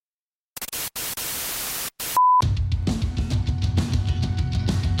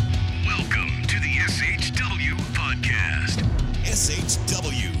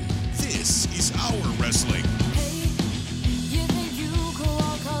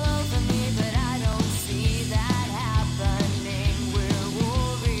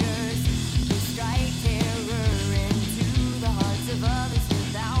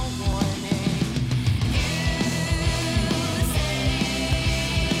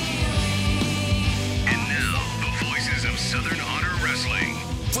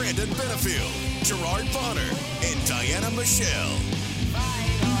Benfield, Gerard Bonner, and Diana Michelle.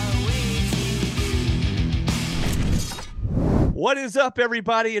 What is up,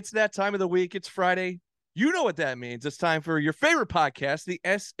 everybody? It's that time of the week. It's Friday. You know what that means. It's time for your favorite podcast, the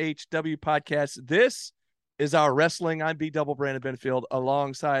SHW Podcast. This is our wrestling. I'm B Double Brandon Benfield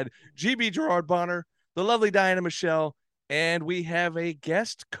alongside GB Gerard Bonner, the lovely Diana Michelle, and we have a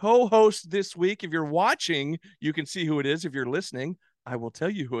guest co-host this week. If you're watching, you can see who it is. If you're listening, I will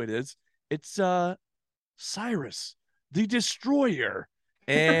tell you who it is. It's Cyrus, the Destroyer.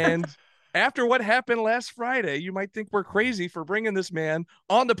 And after what happened last Friday, you might think we're crazy for bringing this man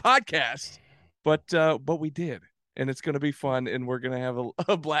on the podcast, but we did, and it's going to be fun, and we're going to have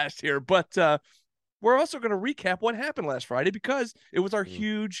a blast here. But we're also going to recap what happened last Friday because it was our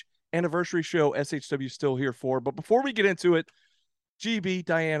huge anniversary show, SHW Still Here For. But before we get into it, GB,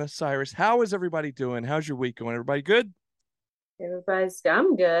 Diana, Cyrus, how is everybody doing? How's your week going? Everybody good?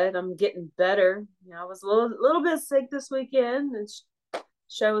 I'm good. I'm getting better. I was a little bit sick this weekend, and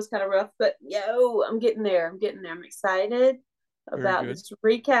show was kind of rough, but I'm getting there. I'm excited about this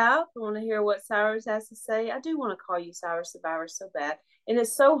recap. I want to hear what Cyrus has to say. I do want to call you Cyrus Survivor so bad, and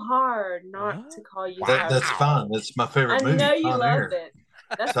it's so hard not to call you Cyrus. That's fun. That's my favorite movie. I know you love it.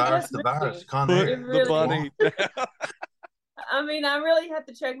 That's Cyrus the Virus. Con Air. The bunny. I mean, I really have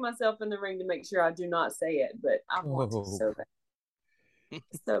to check myself in the ring to make sure I do not say it, but I want to so bad.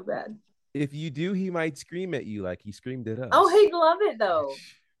 So bad. If you do, he might scream at you like he screamed at us. Oh, he'd love it though.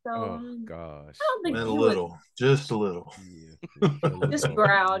 So, oh gosh, I don't think a little, just a little. Yeah. Just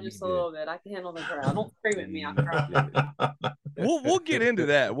growl, just a little bit. I can handle the growl. Don't scream at me. I'll cry. We'll get into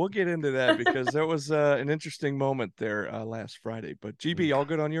that. We'll get into that because there was an interesting moment there last Friday. But GB, all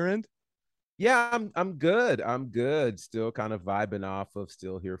good on your end? Yeah, I'm good. I'm good. Still kind of vibing off of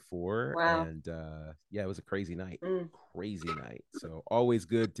Still Here For. Wow. And it was a crazy night. Crazy night. So always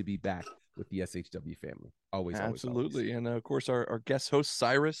good to be back with the SHW family. Always. Absolutely. And of course, our guest host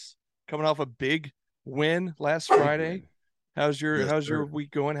Cyrus coming off a big win last Friday. How's your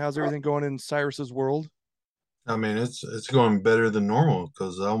week going? How's everything going in Cyrus's world? I mean, it's going better than normal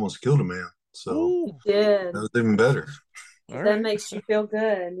because I almost killed a man. So you did. That was even better. That makes you feel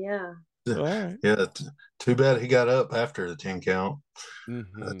good. Yeah. Right. Yeah, too bad he got up after the 10 count.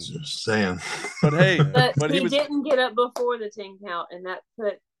 That's just saying. But hey, but he didn't get up before the 10 count, and that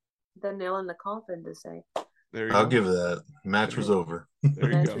put the nail in the coffin to say. I'll give that. Match was over.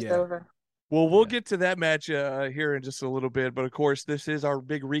 There you go. Was over. Well, we'll get to that match here in just a little bit, but of course, this is our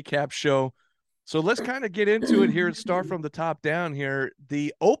big recap show. So let's kind of get into it here and start from the top down here.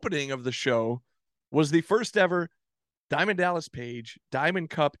 The opening of the show was the first ever Diamond Dallas Page Diamond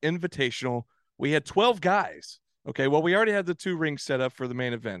Cup Invitational. We had 12 guys. Okay, well, we already had the 2 rings set up for the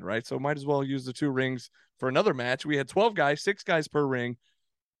main event, right? So might as well use the 2 rings for another match. We had 12 guys, 6 guys per ring,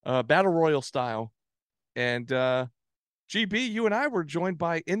 battle royal style. And GB, you and I were joined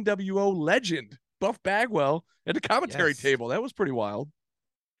by NWO legend Buff Bagwell at the commentary table. That was pretty wild.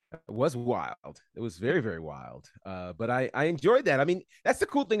 It was wild. It was very, very wild. But I enjoyed that. I mean, that's the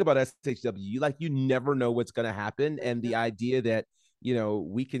cool thing about SHW. You never know what's going to happen. And the idea that,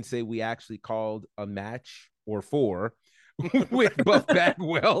 we can say we actually called a match or 4 with Buff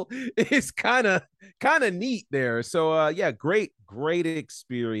Bagwell is kind of neat there. So, great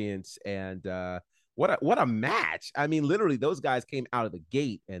experience. And what a match. I mean, literally, those guys came out of the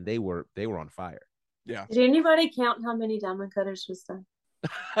gate and they were on fire. Yeah. Did anybody count how many diamond cutters was done?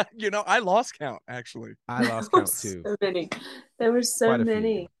 I lost count, actually. I lost count too. So many. There were so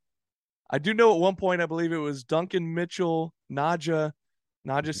many. I do know at one point, I believe it was Duncan Mitchell, Najacism,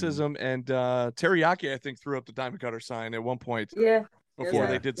 and Teriyaki, I think, threw up the diamond cutter sign at one point. Yeah. Before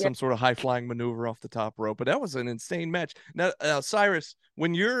they did some sort of high flying maneuver off the top rope. But that was an insane match. Now, Cyrus,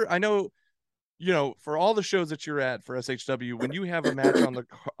 when I know, for all the shows that you're at for SHW, when you have a match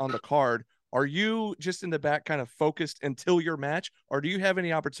on the card, are you just in the back kind of focused until your match, or do you have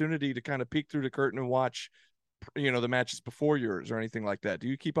any opportunity to kind of peek through the curtain and watch, the matches before yours or anything like that? Do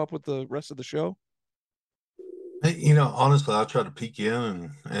you keep up with the rest of the show? Hey, honestly, I try to peek in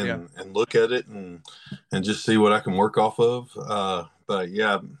and look at it and just see what I can work off of. But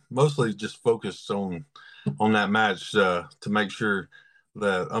yeah, mostly just focused on that match to make sure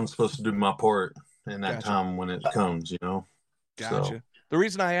that I'm supposed to do my part in that time when it comes, Gotcha. So. The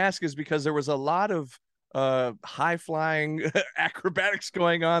reason I ask is because there was a lot of high-flying acrobatics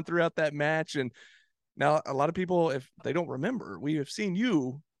going on throughout that match. And now a lot of people, if they don't remember, we have seen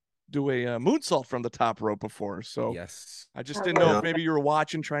you do a moonsault from the top rope before. So yes, I just didn't know if maybe you were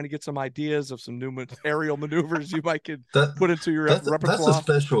watching, trying to get some ideas of some new aerial maneuvers you could put into your repertoire. That's a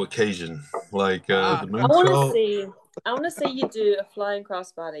special occasion, like the moonsault. I want to see. I want to see you do a flying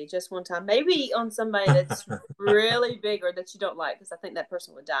crossbody just one time. Maybe on somebody that's really big or that you don't like, because I think that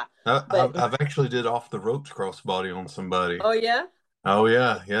person would die. I've actually did off the ropes crossbody on somebody. Oh, yeah? Oh,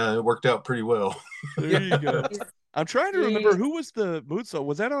 yeah. Yeah, it worked out pretty well. There you go. I'm trying to remember who was the moonsault.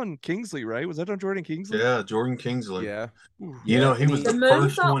 Was that on Kingsley, right? Was that on Jordan Kingsley? Yeah, Jordan Kingsley. Yeah. You know, he was the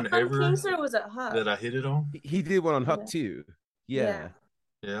first one on ever Kingsley, or was it Huck? that I hit it on. He did one on Huck too. Yeah.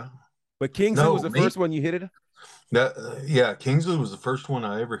 But Kingsley was the first one you hit it? Kingsley was the first one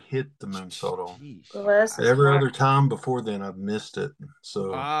I ever hit the moonsault on. Bless Every other time before then, I've missed it.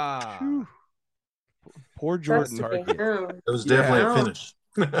 So poor Jordan. It was definitely a finish.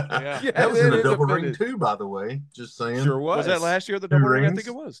 That was in a double ring too, by the way. Just saying. Sure was. Was that last year the double ring? I think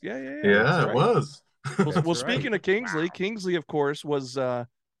it was. Yeah, it was. Well, speaking of Kingsley, Kingsley, of course, was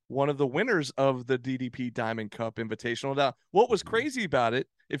one of the winners of the DDP Diamond Cup Invitational. Now, what was crazy about it,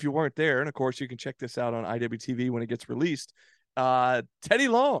 if you weren't there, and of course you can check this out on IWTV when it gets released, Teddy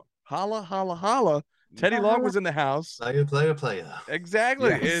Long, holla, holla, holla. Teddy Long was in the house. Player.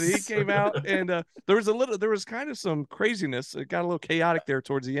 Exactly. Yes. And he came out, and there was kind of some craziness. It got a little chaotic there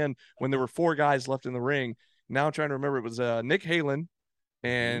towards the end when there were 4 guys left in the ring. Now I'm trying to remember. It was Nick Halen,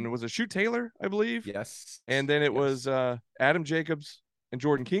 and was it Shoot Taylor, I believe? Yes. And then it was Adam Jacobs and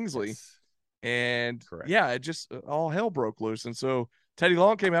Jordan Kingsley. Yes. And it just all hell broke loose. And so Teddy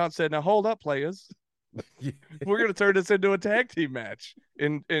Long came out and said, "Now hold up, players. We're going to turn this into a tag team match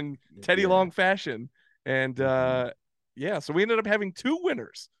in Teddy Long fashion." And so we ended up having 2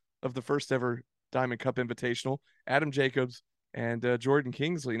 winners of the first ever Diamond Cup Invitational, Adam Jacobs and Jordan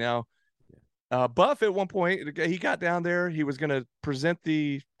Kingsley. Now, Buff at one point, he got down there. He was going to present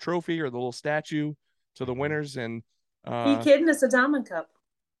the trophy or the little statue to the winners. And you kidding us? A Diamond Cup.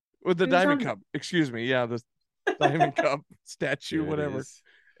 With the Diamond Cup. Excuse me. Yeah, the Diamond Cup statue, whatever.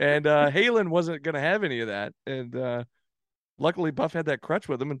 And Halen wasn't going to have any of that. And luckily, Buff had that crutch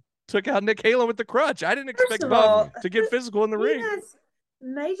with him and took out Nick Halen with the crutch. I didn't expect Buff to get physical in the ring. Has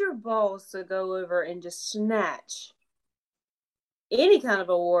major balls to go over and just snatch any kind of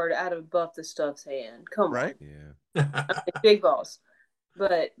award out of Buff the Stuff's hand. Come on. Yeah. Big balls.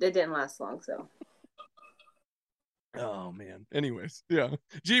 But it didn't last long, so. Oh, man. Anyways,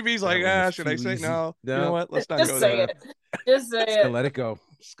 GB's like, should I say no? You know what? Let's not just go say there. It. Just say it. Let it go.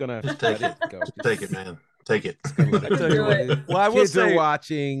 Just gonna take it. Go. Take it, man. Take it. Well, I will Kids say, are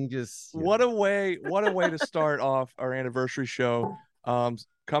watching. Just what a way to start off our anniversary show.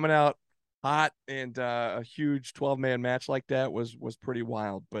 Coming out hot, and a huge 12-man match like that was pretty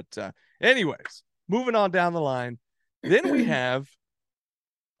wild. But anyways, moving on down the line, then we have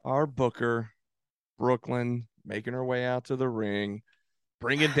our booker, Brooklyn, making her way out to the ring,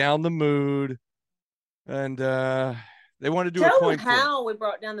 bringing down the mood, and they want to do a coin flip. How we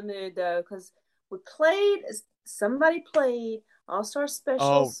brought down the mood though, because somebody played All-Star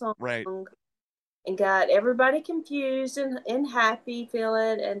Special song, right, and got everybody confused and happy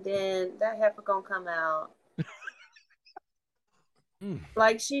feeling, and then that heifer gonna come out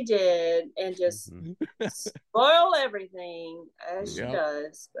like she did and just spoil everything as she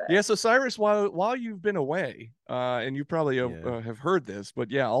does. But. So Cyrus, while you've been away, and you probably have heard this,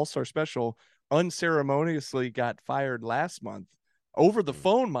 but All-Star Special unceremoniously got fired last month over the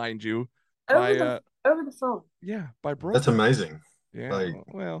phone, mind you. Over the phone. Yeah, by Brooklyn. That's amazing. Yeah,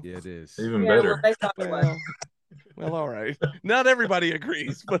 it is even better. Well, all right. Not everybody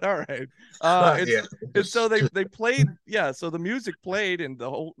agrees, but all right. And so they played. So the music played, and the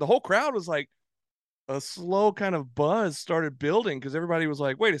whole crowd was like, a slow kind of buzz started building because everybody was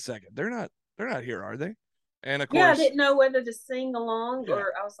like, "Wait a second, they're not here, are they?" And of course, I didn't know whether to sing along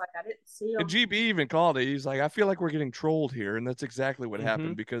or I was like, I didn't see them. And GB even called it. He's like, "I feel like we're getting trolled here," and that's exactly what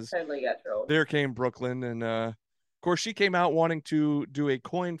happened because totally got trolled. There came Brooklyn, and of course she came out wanting to do a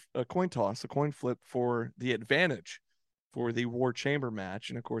coin flip for the advantage for the War Chamber match,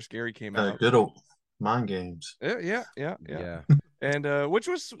 and of course Gary came out. Good old mind games. Yeah. And which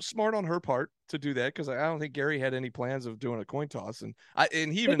was smart on her part to do that because I don't think Gary had any plans of doing a coin toss, and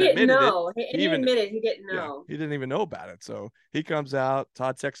he even admitted it. He admitted he didn't know. He didn't even know about it. So he comes out.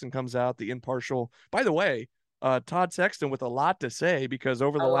 Todd Sexton comes out. The impartial. By the way, Todd Sexton with a lot to say because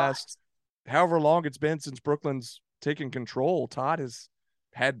over the last however long it's been since Brooklyn's taken control, Todd has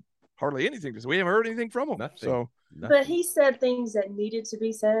had hardly anything to say. We haven't heard anything from him. Nothing. But he said things that needed to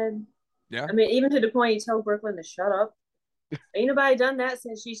be said. Yeah. I mean, even to the point he told Brooklyn to shut up. Ain't nobody done that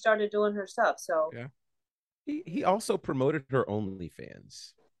since she started doing her stuff. So he also promoted her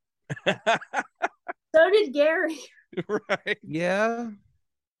OnlyFans. So did Gary. Right. Yeah.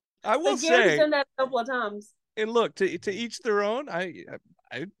 I will say Gary's done that a couple of times. And look, to each their own. I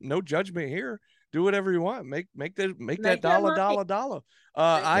no judgment here. do whatever you want. Make that that dollar. money. Make that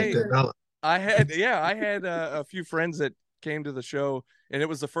dollar. I had a few friends that came to the show, and it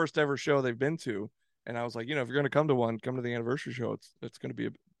was the first ever show they've been to. And I was like, if you're going to come to one, come to the anniversary show. It's going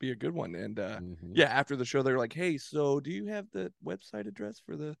to be a good one. And yeah, after the show, they were like, hey, so do you have the website address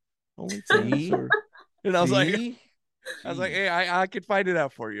for the OnlyFans? And I was like, hey, I could find it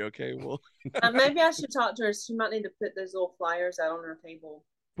out for you. Okay, well, maybe I should talk to her. She might need to put those little flyers out on her table.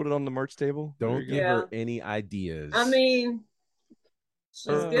 Put it on the merch table. Don't give her any ideas. I mean, she's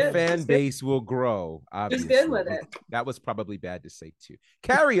good. Her fan base will grow. Obviously. She's good with it. That was probably bad to say too.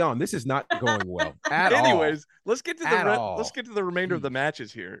 Carry on. This is not going well at Anyways, all. let's get to the remainder of the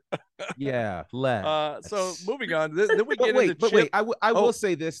matches here. Yeah, so moving on. Then we get into Chip. Wait. I will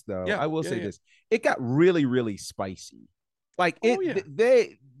say this though. Yeah, I will say this. It got really, really spicy. Like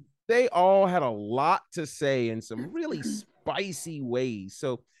they all had a lot to say in some really spicy ways.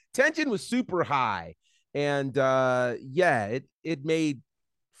 So tension was super high. And it made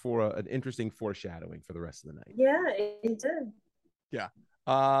for an interesting foreshadowing for the rest of the night. Yeah, it did. Yeah.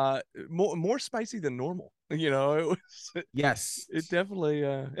 More spicy than normal. It was. Yes. It definitely.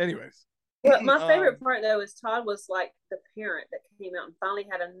 Anyways. But my favorite part though is Todd was like the parent that came out and finally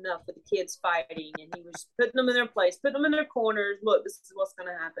had enough with the kids fighting, and he was putting them in their place, putting them in their corners. Look, this is what's going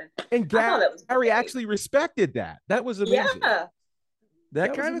to happen. And Gary actually respected that. That was amazing. Yeah.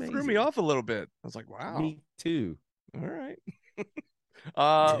 That kind of threw me off a little bit. I was like, wow. Me too. All right.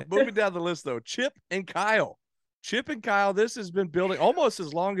 Moving down the list, though. Chip and Kyle. This has been building almost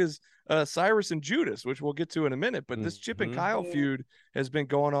as long as Cyrus and Judas, which we'll get to in a minute. But this Chip and Kyle feud has been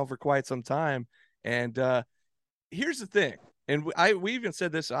going on for quite some time. And here's the thing. And we even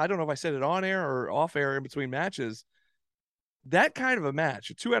said this. I don't know if I said it on air or off air in between matches. That kind of a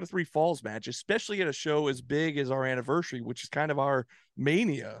match, a 2 out of 3 falls match, especially at a show as big as our anniversary, which is kind of our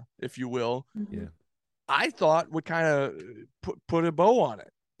mania, if you will. Yeah. I thought would kind of put a bow on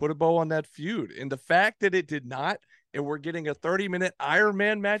it, put a bow on that feud. And the fact that it did not, and we're getting a 30-minute Iron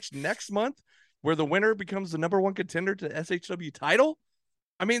Man match next month where the winner becomes the #1 contender to the SHW title.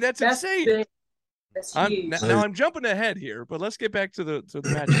 I mean, that's insane. Big. That's huge. Now I'm jumping ahead here, but let's get back to the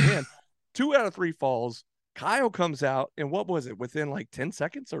match again. 2 out of 3 falls. Kyle comes out, and what was it? Within like 10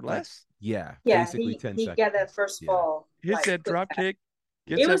 seconds or less? Yeah, basically 10 he seconds. got that first fall. Hits that drop kick.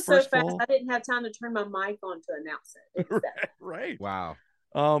 It was so fast, I didn't have time to turn my mic on to announce it. Right. Wow.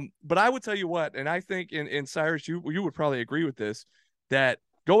 But I would tell you what, and I think in Cyrus, you would probably agree with this, that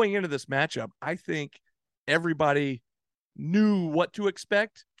going into this matchup, I think everybody knew what to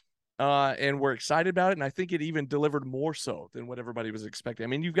expect. And we're excited about it. And I think it even delivered more so than what everybody was expecting. I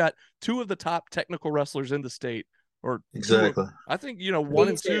mean, you've got 2 of the top technical wrestlers in the state, or exactly. I think, 1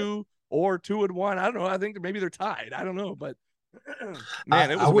 and 2 or 2 and 1. I don't know. I think maybe they're tied. I don't know, but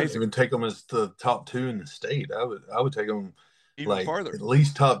man, it was I wouldn't amazing. even take them as the top 2 in the state. I would take them even like farther, at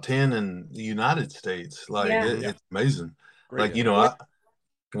least top 10 in the United States. Like it's amazing. Great. Like,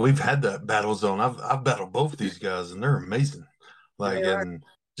 we've had that battle zone. I've battled both these guys, and they're amazing. Like, and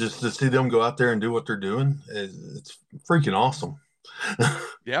just to see them go out there and do what they're doing, it's freaking awesome.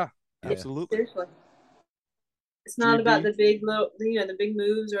 Yeah, absolutely. Seriously. It's not about the big the big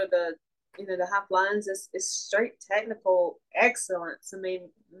moves or the the high lines. It's straight technical excellence. I mean,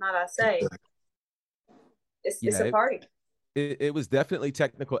 might I say, it's a party. It was definitely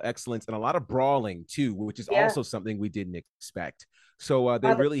technical excellence and a lot of brawling too, which is also something we didn't expect. So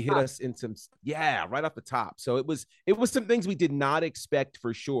they really hit us in some, right off the top. So it was some things we did not expect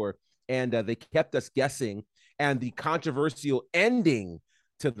for sure. And they kept us guessing, and the controversial ending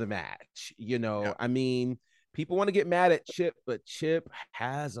to the match, I mean, people want to get mad at Chip, but Chip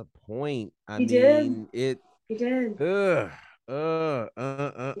has a point. He did.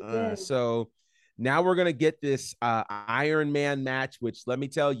 So now we're going to get this Iron Man match, which, let me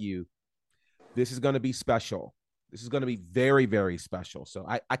tell you, this is going to be special. This is going to be very, very special. So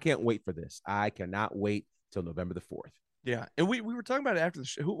I can't wait for this. I cannot wait till November the 4th. Yeah. And we were talking about it after the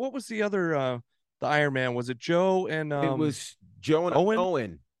show. What was the other, the Iron Man? Was it Joe and it was Joe and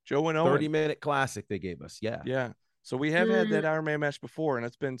Owen. Joe and Owen. 30-minute classic they gave us. Yeah. Yeah. So we have had that Iron Man match before, and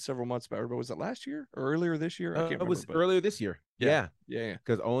it's been several months back. But was it last year or earlier this year? I can't remember. It was earlier this year. Yeah.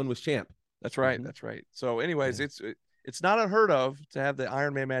 Because Owen was champ. That's right. Mm-hmm. That's right. So anyways, it's not unheard of to have the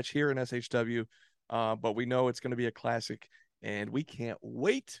Iron Man match here in SHW, but we know it's going to be a classic, and we can't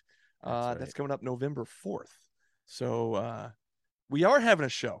wait. That's coming up November 4th. So we are having a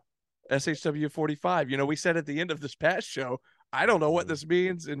show, SHW 45. We said at the end of this past show, I don't know what this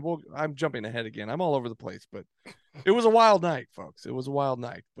means, and I'm jumping ahead again. I'm all over the place, but it was a wild night, folks. It was a wild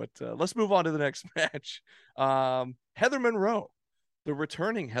night. But let's move on to the next match. Heather Monroe the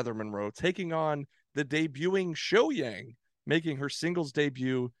returning Heather Monroe taking on the debuting Sho Yang, making her singles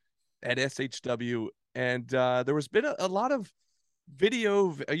debut at SHW. And there was been a lot of video,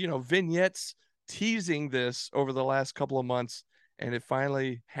 vignettes teasing this over the last couple of months, and it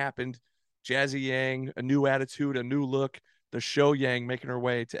finally happened. Jazzy Yang, a new attitude, a new look. The Sho Yang making her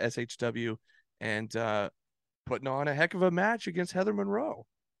way to SHW and putting on a heck of a match against Heather Monroe.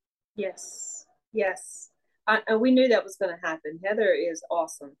 Yes. And we knew that was going to happen. Heather is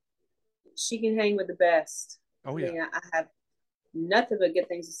awesome. She can hang with the best. Oh, yeah. I mean, I have nothing but good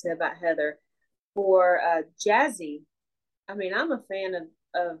things to say about Heather. For Jazzy, I mean, I'm a fan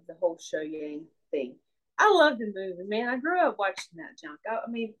of the whole Sho Yang thing. I love the movie, man. I grew up watching that junk. I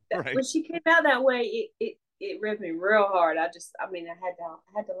mean, Right. When she came out that way, it ripped me real hard. I had to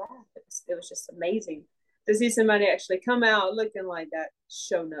laugh. It was just amazing to see somebody actually come out looking like that,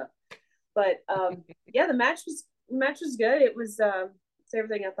 shown up. But yeah, the match was good. It was it's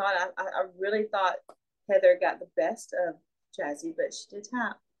everything I thought. I really thought Heather got the best of Jazzy, but she did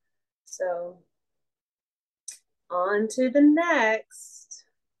tap. So on to the next.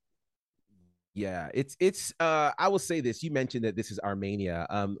 Yeah, it's I will say this. You mentioned that this is Armenia.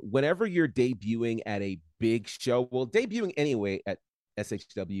 Whenever you're debuting at a big show, well, debuting anyway at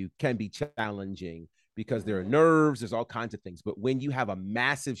SHW can be challenging because there are nerves, there's all kinds of things. But when you have a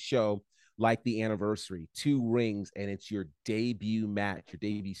massive show like the anniversary, 2 rings, and it's your debut match, your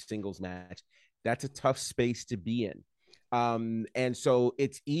debut singles match, that's a tough space to be in. And so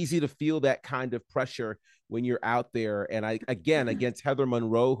it's easy to feel that kind of pressure when you're out there. And again, against Heather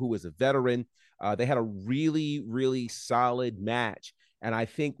Monroe, who is a veteran, they had a really, really solid match. And I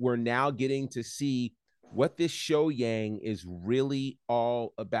think we're now getting to see what this Sho Yang is really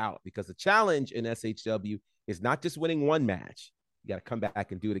all about, because the challenge in SHW is not just winning one match. You got to come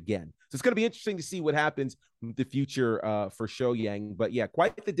back and do it again. So it's going to be interesting to see what happens in the future for Sho Yang. But yeah,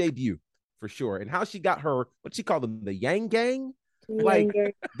 quite the debut for sure. And how she got her, what she called them, the Yang Gang?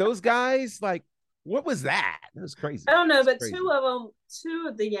 Those guys, like, what was that? That was crazy. I don't know, but two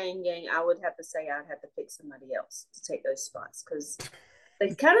of the Yang Gang, I would have to say I'd have to pick somebody else to take those spots, because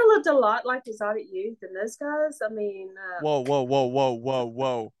they kind of looked a lot like Exotic Youth, and those guys, I mean... Whoa.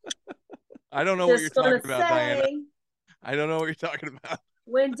 I don't know what you're talking about, Diana. I don't know what you're talking about.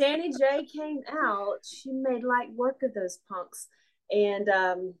 When Danny J came out, she made light work of those punks. And,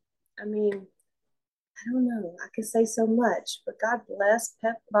 I mean, I don't know. I could say so much, but God bless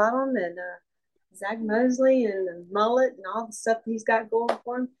Pep Bottom and Zach Mosley and the mullet and all the stuff he's got going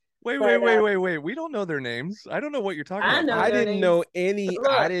for him. Wait. We don't know their names. I don't know what you're talking about. I didn't know any of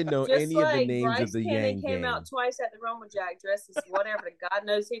the names Bryce of the Cannon Yang came Gang. out twice at the Roma Jack dressed as whatever God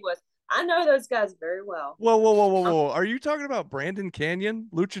knows he was. I know those guys very well. Whoa. Are you talking about Brandon Canyon,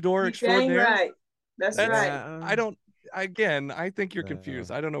 luchador extraordinaire? Dang right. That's right. I think you're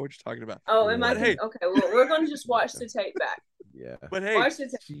confused. I don't know what you're talking about. Oh, hey. Okay, well, we're going to just watch the tape back. Yeah. But hey,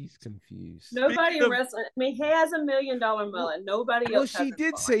 she's confused. Nobody in wrestling. I mean, he has $1 million mullet. Nobody else. Well, she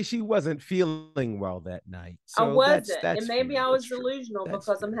did say she wasn't feeling well that night. So I wasn't, that's and maybe true. I was delusional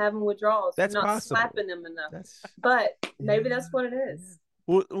because I'm having withdrawals. That's I'm not possible. slapping him enough. But maybe that's what it is.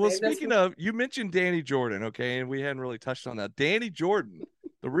 Well, speaking of, you mentioned Danny Jordan, okay, and we hadn't really touched on that. Danny Jordan,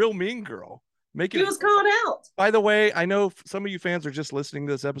 the real mean girl, he was called out. By the way, I know some of you fans are just listening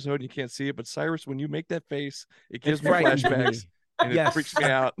to this episode and you can't see it, but Cyrus, when you make that face, it gives me flashbacks. And it freaks me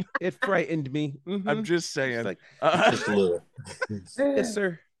out. It frightened me. Mm-hmm. I'm just saying. Just a little. Yes,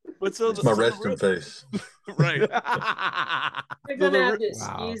 sir. But it's my resting face. Right. They're going to have to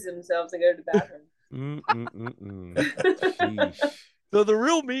excuse themselves and go to the bathroom. So the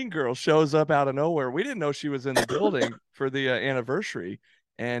real mean girl shows up out of nowhere. We didn't know she was in the building for the anniversary.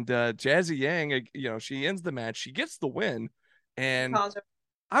 And Jazzy Yang, she ends the match. She gets the win. And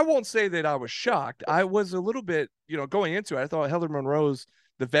I won't say that I was shocked. I was a little bit, going into it, I thought Heather Monroe's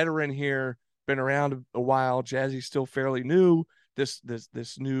the veteran here, been around a while. Jazzy's still fairly new. This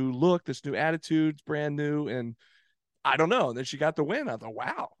new look, this new attitude's brand new. And I don't know. And then she got the win. I thought,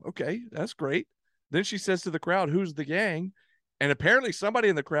 wow, okay, that's great. Then she says to the crowd, who's the gang? And apparently somebody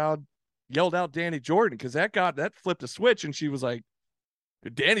in the crowd yelled out Danny Jordan, because that flipped a switch. And she was like,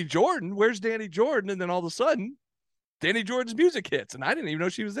 Danny Jordan? Where's Danny Jordan? And then all of a sudden, Danny Jordan's music hits, and I didn't even know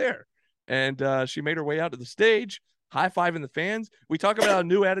she was there. And she made her way out to the stage, high-fiving the fans. We talk about a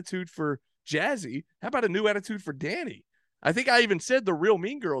new attitude for Jazzy. How about a new attitude for Danny? I think I even said the real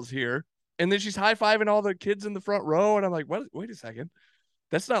mean girl's here, and then she's high-fiving all the kids in the front row, and I'm like, what? Wait a second.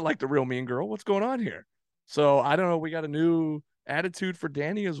 That's not like the real mean girl. What's going on here? So I don't know. We got a new attitude for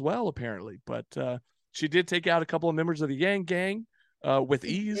Danny as well, apparently. But she did take out a couple of members of the Yang Gang. with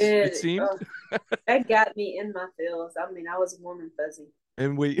ease, Did. it seemed. That got me in my feels. I mean, I was warm and fuzzy.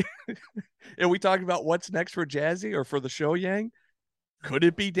 And we and we talked about what's next for Jazzy or for the show Yang. Could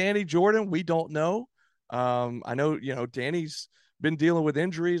it be Danny Jordan? We don't know. I know, Danny's been dealing with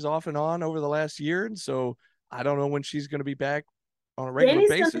injuries off and on over the last year, and so I don't know when she's going to be back on a regular basis.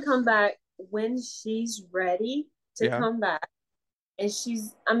 Danny's going to come back when she's ready to come back.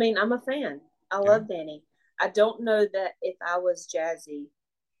 And I'm a fan. I love Danny. I don't know that if I was Jazzy,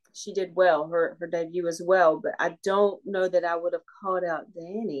 she did well, her debut as well, but I don't know that I would have called out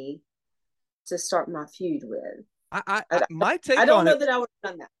Danny to start my feud with. I don't know that I would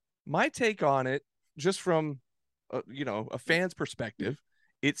have done that. My take on it, just from a fan's perspective,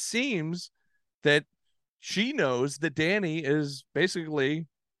 it seems that she knows that Danny is basically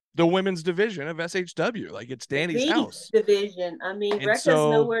the women's division of SHW. Like, it's Danny's house division. I mean, Rekka's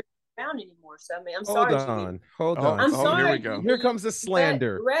nowhere found anymore. So I mean, I'm sorry. Hold on. I'm sorry. Here we go. Here comes the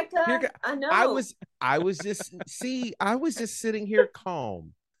slander. Rekka, I know. I was just sitting here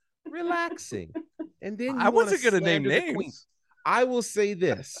calm, relaxing, and then I wasn't going to name names. I will say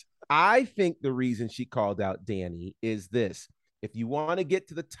this. I think the reason she called out Danny is this: if you want to get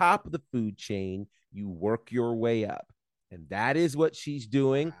to the top of the food chain, you work your way up, and that is what she's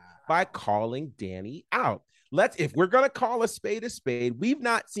doing by calling Danny out. If we're going to call a spade, we've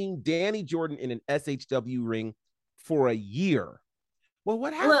not seen Danny Jordan in an SHW ring for a year. Well,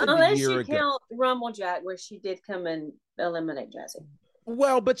 what happened a year ago? Unless you count Rumble Jack, where she did come and eliminate Jazzy.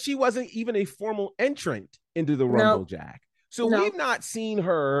 Well, but she wasn't even a formal entrant into the Rumble Jack. So we've not seen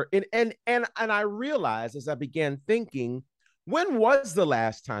her. And I realized as I began thinking, when was the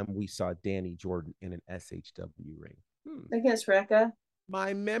last time we saw Danny Jordan in an SHW ring? Against Rekka.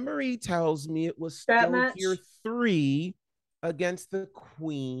 My memory tells me it was Strap still here 3 against the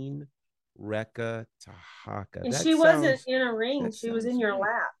Queen, Rekka Tahaka. And she wasn't in a ring. She was in your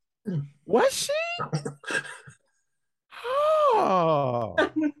lap. Was she? Oh,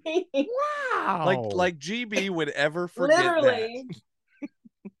 wow. Like GB would ever forget Literally. that.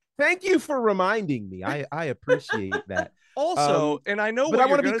 Thank you for reminding me. I appreciate that. Also, and I know, but I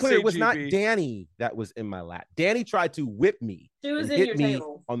want to be clear, it was GB. not Danny that was in my lap. Danny tried to whip me. She was and in hit your me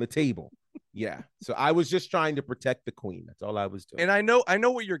table. on the table. Yeah. So I was just trying to protect the Queen. That's all I was doing. And I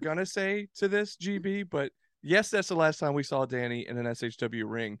know what you're gonna say to this, GB, but yes, that's the last time we saw Danny in an SHW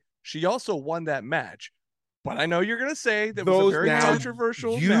ring. She also won that match. But I know you're going to say that was a very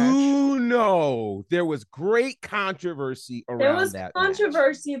controversial match. You know, there was great controversy around that. There was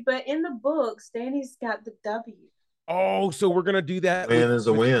controversy, but in the books, Danny's got the W. Oh, so we're going to do that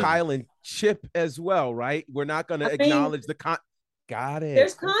with Kyle and Chip as well, right? We're not going to acknowledge the Got it.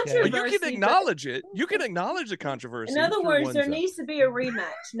 There's controversy. But you can acknowledge it. You can acknowledge the controversy. In other words, there needs to be a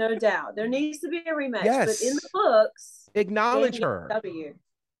rematch, no doubt. There needs to be a rematch. Yes. But in the books, acknowledge her. W.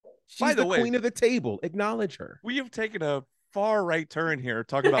 She's the queen of the table. Acknowledge her. We have taken a far right turn here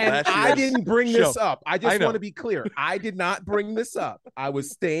talking about and last year's I didn't bring this up. I just want to be clear. I did not bring this up. I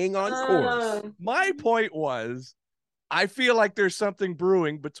was staying on course. My point was, I feel like there's something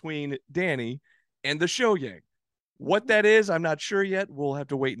brewing between Danny and the Show Yang. What that is, I'm not sure yet. We'll have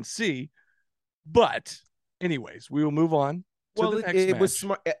to wait and see. But anyways, we will move on to the next match. Was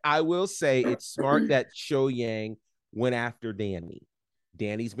smart. I will say it's smart that Show Yang went after Danny.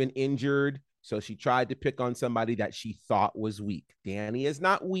 Danny's been injured, so she tried to pick on somebody that she thought was weak. Danny is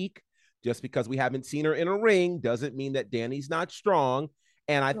not weak. Just because we haven't seen her in a ring doesn't mean that Danny's not strong.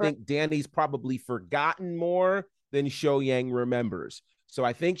 And I think Danny's probably forgotten more than Show Yang remembers. So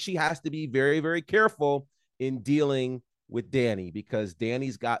I think she has to be very, very careful in dealing with Danny, because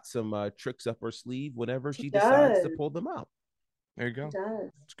Danny's got some tricks up her sleeve whenever she decides to pull them out. There you go. It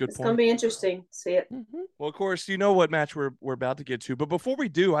does. It's a good point. It's going to be interesting. See it. Mm-hmm. Well, of course, you know what match we're about to get to. But before we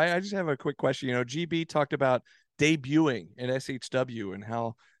do, I just have a quick question. You know, GB talked about debuting in SHW and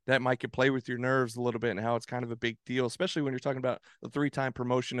how that might could play with your nerves a little bit and how it's kind of a big deal, especially when you're talking about the 3-time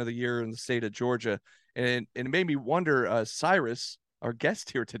promotion of the year in the state of Georgia. And it made me wonder, Cyrus, our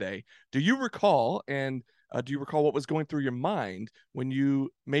guest here today, do you recall what was going through your mind when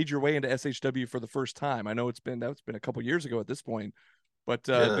you made your way into SHW for the first time? I know that's been a couple years ago at this point, but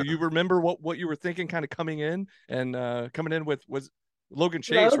do you remember what you were thinking kind of coming in with was Logan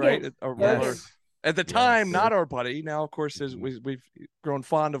Chase, right? Or at the time, not our buddy. Now, of course, we've grown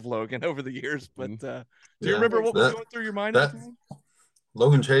fond of Logan over the years, but do you remember what was going through your mind at the time?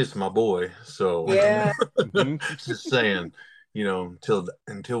 Logan Chase is my boy, so yeah. Just saying. You know,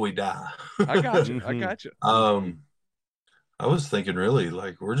 until we die. I got you. I was thinking really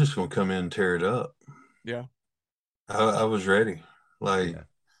like we're just gonna come in and tear it up. Yeah. I was ready. Like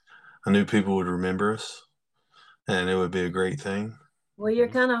I knew people would remember us and it would be a great thing. Well, you're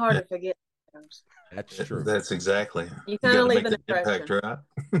kind of hard to forget. That's true. That's exactly. You kind of gotta leave make an the impact, impression.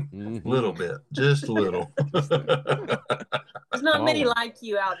 right? Mhm. Little bit, just a little. There's not Small many one. like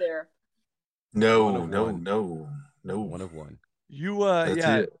you out there. No, One of no, one. no, no. One of one. You That's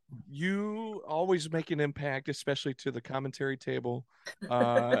yeah, it. you always make an impact, especially to the commentary table,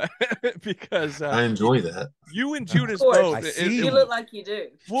 because I enjoy that. you and Judas course. both. I see. You look like you do.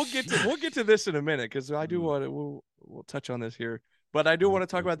 We'll get to this in a minute because I do want to. We'll touch on this here, but I do want to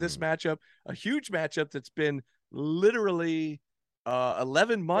talk about this matchup, a huge matchup that's been literally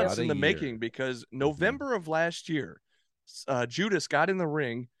 11 months About in a the year. making because November of last year, Judas got in the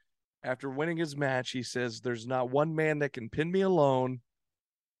ring. After winning his match, he says, "There's not one man that can pin me alone."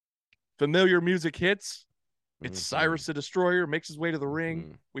 Familiar music hits. It's Cyrus the Destroyer makes his way to the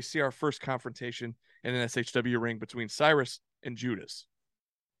ring. We see our first confrontation in an SHW ring between Cyrus and Judas.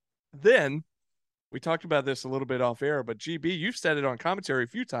 Then we talked about this a little bit off air, but GB, you've said it on commentary a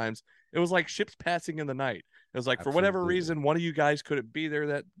few times. It was like ships passing in the night. It was like, for whatever Absolutely. reason, one of you guys couldn't be there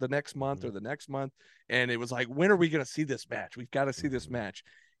that the next month or the next month. And it was like, when are we going to see this match? We've got to see this match.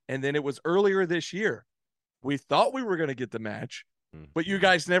 And then it was earlier this year. We thought we were going to get the match, but you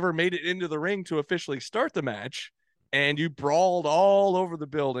guys never made it into the ring to officially start the match. And you brawled all over the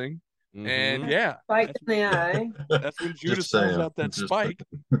building. And yeah, Spike in the eye. that's when Judas pulls out that spike.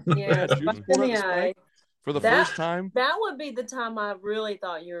 Yeah, Judas spike in pulled out the the spike eye. for the first time. That would be the time I really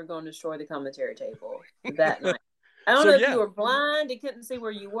thought you were going to destroy the commentary table that night. I don't So, know if yeah. you were blind, you couldn't see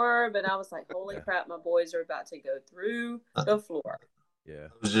where you were, but I was like, holy crap, my boys are about to go through the floor. Yeah. I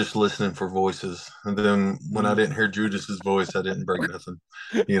was just listening for voices, and then when I didn't hear Judas's voice, I didn't break nothing.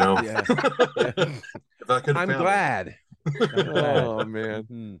 You know. Yeah. If I could, I'm glad. Oh man.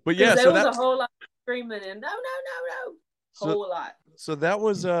 Mhm. But yeah, there so was that a whole lot of screaming and no, whole lot. so that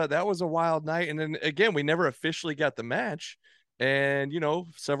was a wild night. And then again, we never officially got the match. And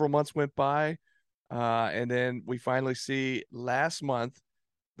several months went by. And then we finally see last month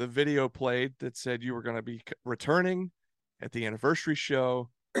the video played that said you were going to be returning at the anniversary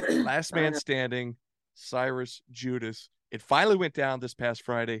show. Last man standing, Cyrus Judas. It finally went down this past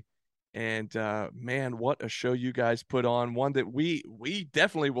Friday. And man, what a show you guys put on. One that we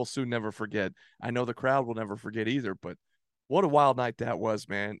definitely will soon never forget. I know the crowd will never forget either, but what a wild night that was,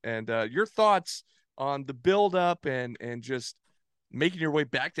 man. And your thoughts on the build up and just making your way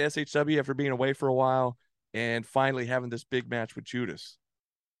back to SHW after being away for a while and finally having this big match with Judas.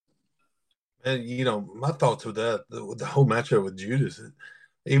 And my thoughts with that, the whole matchup with Judas,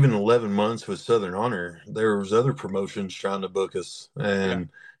 even 11 months with Southern Honor, there was other promotions trying to book us and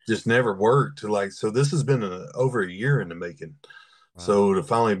just never worked. So this has been over a year in the making. Wow. So to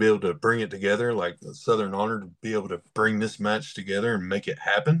finally be able to bring it together, like Southern Honor, to be able to bring this match together and make it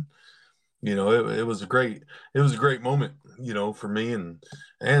happen, it was a great moment, for me and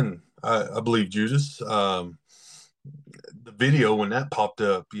I believe Judas. The video when that popped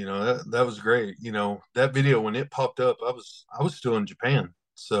up, that was great. That video when it popped up, I was still in Japan.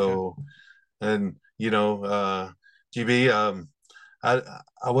 So, and GB,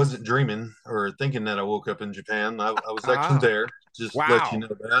 I wasn't dreaming or thinking that I woke up in Japan. I was actually there. Just to let you know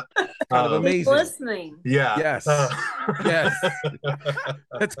that. Kind of amazing. He's listening. Yeah. Yes. Yes.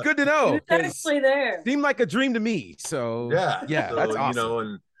 That's good to know. He was actually there. Seemed like a dream to me. So yeah, so, that's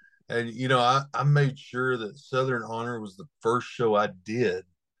awesome. I made sure that Southern Honor was the first show I did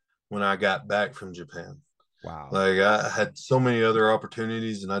when I got back from Japan. Wow. Like I had so many other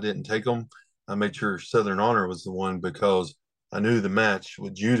opportunities and I didn't take them. I made sure Southern Honor was the one because I knew the match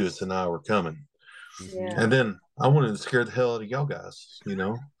with Judas and I were coming. Yeah. And then I wanted to scare the hell out of y'all guys,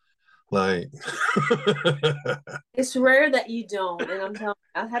 like it's rare that you don't. And I'm telling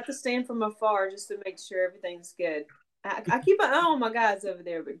you, I have to stand from afar just to make sure everything's good. I keep an eye on my guys over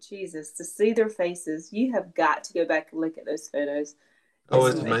there, but Jesus, to see their faces, you have got to go back and look at those photos.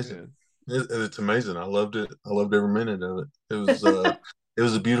 It's amazing. It's amazing. I loved it. I loved every minute of it. It was it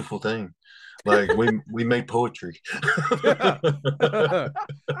was a beautiful thing. Like we made poetry. It's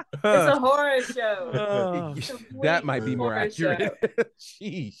a horror show. That might be more accurate.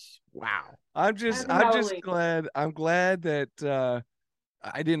 Jeez. Wow. I'm just glad. I'm glad that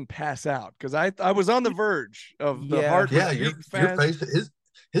I didn't pass out because I was on the verge of the heart. Yeah, your face.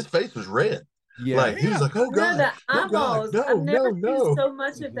 His face was red. Yeah, like he was like, "Oh God, the eyeballs! God, I've never no. seen so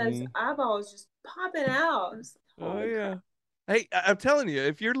much of those eyeballs just popping out." Oh yeah. Hey, I'm telling you,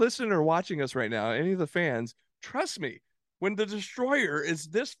 if you're listening or watching us right now, any of the fans, trust me, when the Destroyer is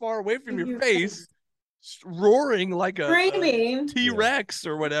this far away from your face, roaring like a T-Rex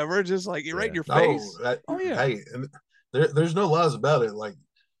or whatever, just like right in your face. Hey, there's no lies about it. Like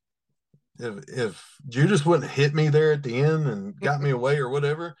if Judas wouldn't hit me there at the end and got me away or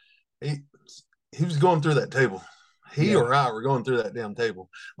whatever, he was going through that table. He or I were going through that damn table.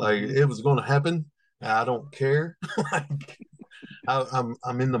 Like it was going to happen. I don't care. Like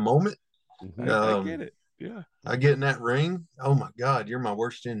I'm in the moment. I get it. Yeah. I get in that ring. Oh my God, you're my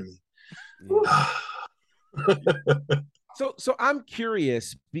worst enemy. So I'm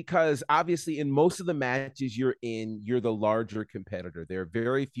curious because obviously in most of the matches you're in, you're the larger competitor. There are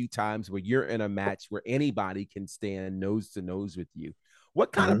very few times where you're in a match where anybody can stand nose to nose with you.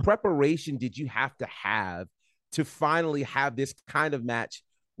 What kind of preparation did you have to finally have this kind of match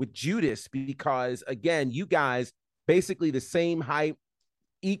with Judas? Because again, you guys basically the same height,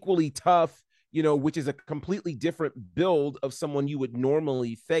 equally tough, which is a completely different build of someone you would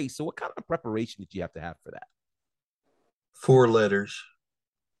normally face. So what kind of preparation did you have to have for that? 4 letters.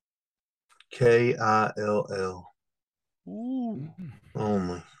 KILL. Ooh.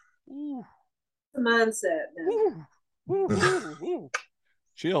 Only. Ooh. The mindset. Ooh. Ooh. Ooh.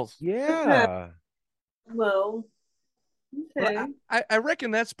 Chills. Yeah. Well, okay. Well, I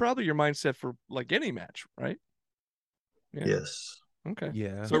reckon that's probably your mindset for like any match, right? Yeah. Yes. Okay.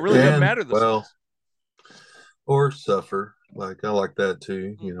 Yeah. So it really doesn't matter the size. Or suffer. Like I like that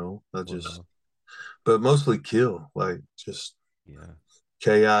too, I just but mostly kill, like just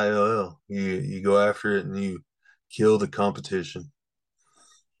KILL. You go after it and you kill the competition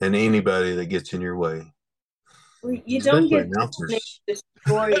and anybody that gets in your way. Well, you don't get announcers.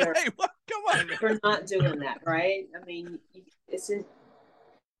 Destroyer Hey, come on, man. for not doing that, right? I mean,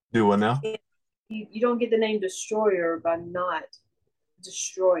 Do what now? You don't get the name Destroyer by not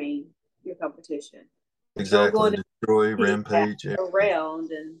destroying your competition. Exactly. Destroy, rampage.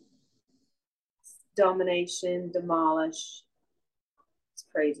 Around and domination, demolish. It's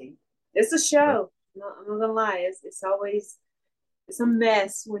crazy. It's a show. I'm not gonna lie. It's always a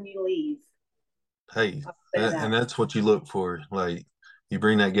mess when you leave. Hey, and that's what you look for. Like you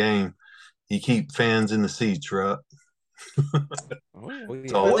bring that game, you keep fans in the seats, right? Oh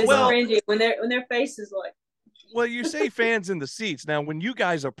yeah. When their faces like. Well, you say fans in the seats. Now, when you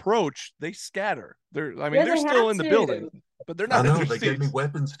guys approach, they scatter. They're still in the building, but they're not. I know they gave me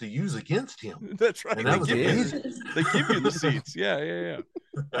weapons to use against him. That's right. And that was amazing. They give you the seats. Yeah.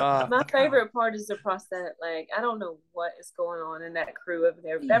 My favorite part is the prosthetic leg. I don't know what is going on in that crew over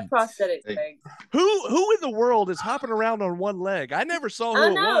there. That prosthetic leg. Who in the world is hopping around on one leg? I never saw who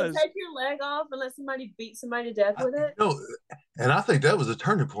it was. Take your leg off and let somebody beat somebody to death with it. No, and I think that was a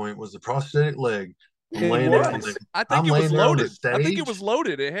turning point. Was the prosthetic leg? I think it was loaded. I think it was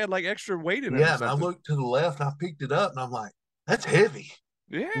loaded. It had like extra weight in it. Yeah, and I looked to the left and I picked it up and I'm like, that's heavy.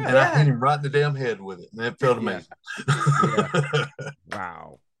 Yeah. And I hit him right in the damn head with it. And it felt amazing. Yeah.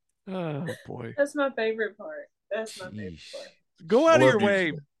 Wow. Oh boy. That's my favorite part. Go out of your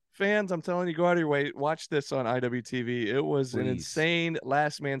way. Fans, I'm telling you, go out of your way. Watch this on IWTV. It was an insane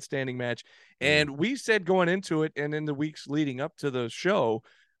last man standing match. And we said going into it and in the weeks leading up to the show,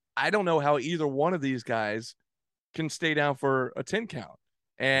 I don't know how either one of these guys can stay down for a 10 count.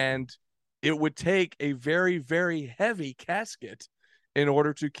 And it would take a very, very heavy casket in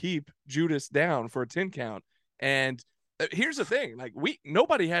order to keep Judas down for a 10 count. And here's the thing, like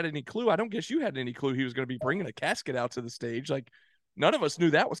nobody had any clue. I don't guess you had any clue he was going to be bringing a casket out to the stage. Like none of us knew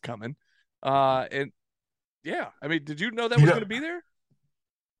that was coming. And yeah, I mean, did you know that was going to be there?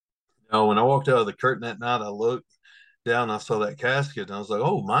 No, when I walked out of the curtain that night, I looked down, I saw that casket and I was like,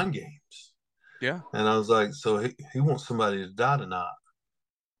 oh, mind games. Yeah. And I was like, so he wants somebody to die tonight.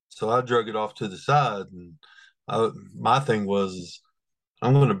 So I drug it off to the side and my thing was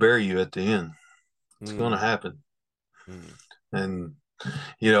I'm going to bury you at the end. It's going to happen. And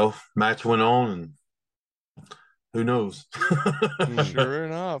match went on and who knows. Sure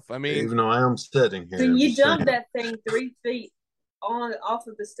enough. I mean, even though I am sitting here. So you dumped that thing 3 feet off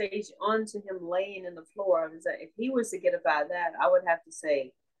of the stage onto him laying in the floor. I was like, if he was to get up out of that, I would have to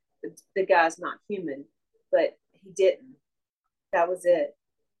say the guy's not human, but he didn't. That was it.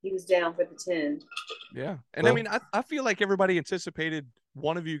 He was down for the 10. Yeah. And I mean, I feel like everybody anticipated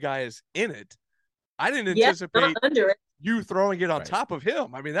one of you guys in it. I didn't anticipate under it. You throwing it on top of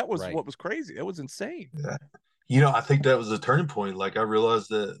him. I mean, that was what was crazy. That was insane. Yeah. I think that was a turning point. Like I realized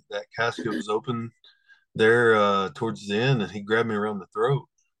that casket was open there towards the end and he grabbed me around the throat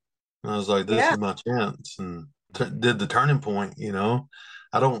and I was like, this is my chance, and did the turning point.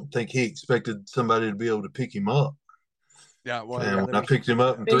 I don't think he expected somebody to be able to pick him up. Yeah, well, and when I picked him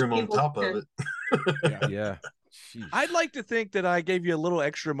up and threw him on top of it. Yeah. I'd like to think that I gave you a little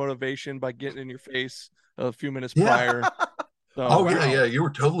extra motivation by getting in your face a few minutes prior. Oh wow. yeah, you were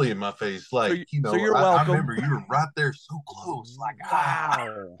totally in my face. Like, so you're I welcome. remember you were right there so close. Like,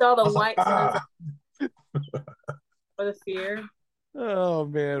 Wow. Saw the I was like, whites in his for the fear. Oh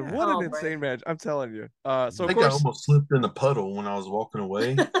man, what an Oh, insane match! I'm telling you. So I of think I course almost slipped in a puddle when I was walking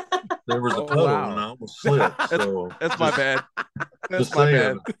away. There was a Oh, puddle wow. and I almost slipped. So that's my bad. That's just my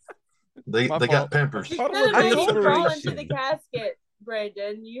saying, bad. they My they fault. got Pampers. You Puddle should of have made him fall into inspiration. the casket,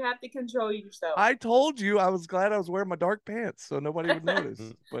 Brandon. You have to control yourself. I told you I was glad I was wearing my dark pants so nobody would notice.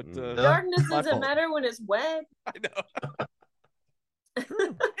 But Darkness my doesn't fault. matter when it's wet. I know.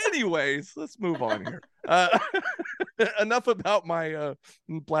 Anyways, let's move on here. Enough about my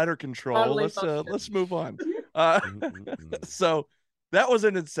bladder control. Bodily Let's function. let's move on. So that was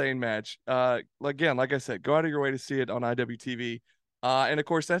an insane match. Again, like I said, go out of your way to see it on IWTV. And of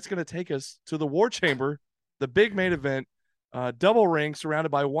course, that's going to take us to the War Chamber, the big main event, double ring surrounded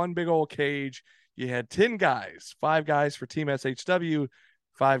by one big old cage. You had 10 guys, 5 guys for Team SHW,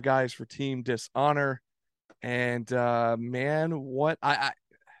 5 guys for Team Dishonor. And man, what I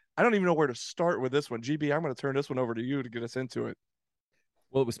don't even know where to start with this one. GB, I'm going to turn this one over to you to get us into it.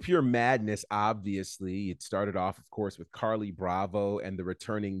 Well, it was pure madness, obviously. It started off, of course, with Carly Bravo and the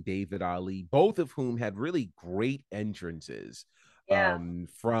returning David Ali, both of whom had really great entrances. Yeah.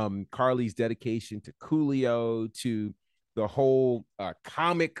 From Carly's dedication to Coolio to the whole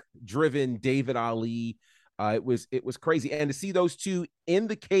comic-driven David Ali. It was crazy. And to see those two in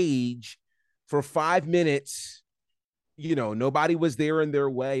the cage for 5 minutes, nobody was there in their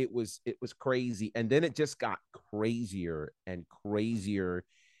way. It was crazy. And then it just got crazier and crazier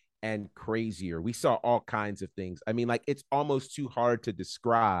and crazier. We saw all kinds of things. I mean, like, it's almost too hard to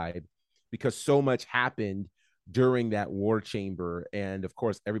describe because so much happened during that War Chamber. And of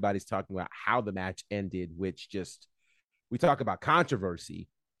course, everybody's talking about how the match ended, which we talk about controversy.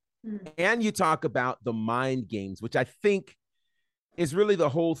 And you talk about the mind games, which I think is really the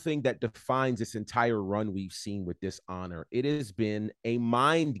whole thing that defines this entire run we've seen with Dishonor. It has been a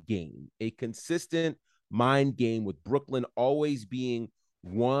mind game, a consistent mind game, with Brooklyn always being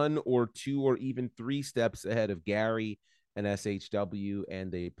 1 or 2 or even 3 steps ahead of Gary and SHW,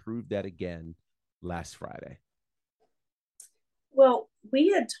 and they proved that again last Friday. Well, we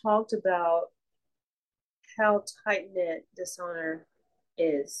had talked about how tight-knit Dishonor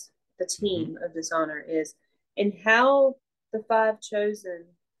is, the team of Dishonor is, and how the 5 chosen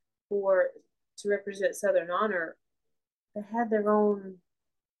to represent Southern Honor, they had their own,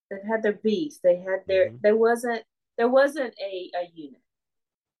 they had their beef. They had their, there wasn't a unit.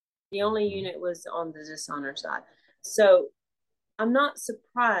 The only unit was on the Dishonor side. So I'm not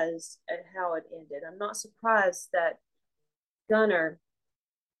surprised at how it ended. I'm not surprised that Gunner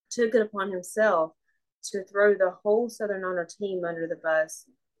took it upon himself to throw the whole Southern Honor team under the bus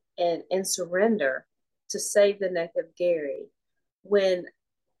and surrender to save the neck of Gary. When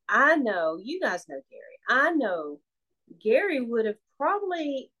I know, you guys know Gary, I know Gary would have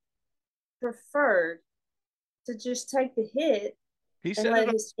probably preferred to just take the hit He and said let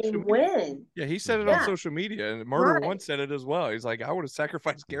it his team win. Yeah, he said it on social media, and Murder One said it as well. He's like, I would have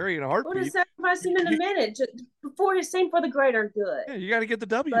sacrificed Gary in a heartbeat. I would have sacrificed him in a minute just before his team, for the greater good. Yeah, you got to get the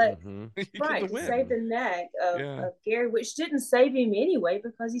W. But, right, to save the neck of Gary, which didn't save him anyway,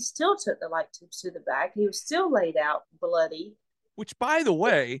 because he still took the light tubes to the back. He was still laid out bloody. Which, by the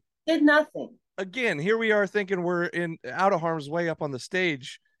way, did nothing. Again, here we are thinking we're out of harm's way up on the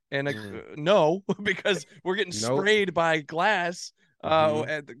stage, and no, because we're getting sprayed by glass.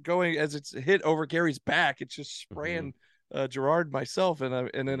 Going as it's hit over Gary's back, it's just spraying Gerard, myself,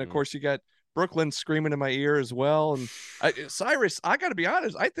 and then of course you got Brooklyn screaming in my ear as well. And Cyrus, I got to be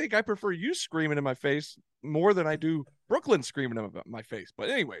honest, I think I prefer you screaming in my face more than I do Brooklyn screaming in my face.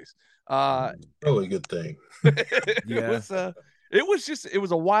 But anyways, probably a good thing. It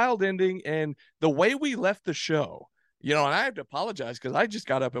was a wild ending, and the way we left the show, and I have to apologize because I just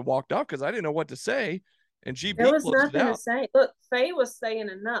got up and walked off because I didn't know what to say. And GB there was nothing to say. Look, Faye was saying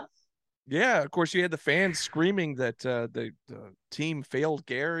enough. Yeah, of course, you had the fans screaming that the team failed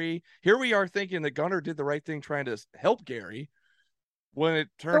Gary. Here we are thinking that Gunner did the right thing trying to help Gary, when it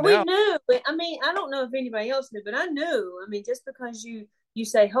turned out. We knew. I mean, I don't know if anybody else knew, but I knew. I mean, just because you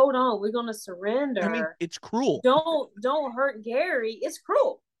say, hold on, we're going to surrender. I mean, it's cruel. Don't hurt Gary. It's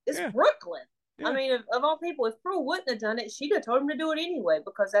cruel. It's Brooklyn. Yeah. I mean, of all people, if Prue wouldn't have done it, she'd have told him to do it anyway,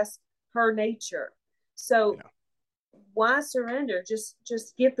 because that's her nature. So why surrender? Just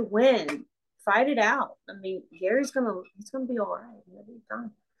get the win. Fight it out. I mean, Gary's gonna be all right. He'll be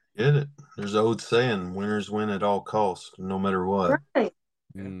fine. Get it. There's an old saying, winners win at all costs, no matter what. Right.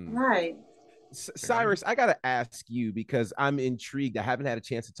 Right. Cyrus, I got to ask you, because I'm intrigued. I haven't had a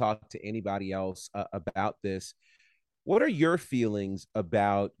chance to talk to anybody else about this. What are your feelings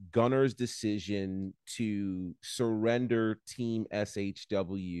about Gunner's decision to surrender Team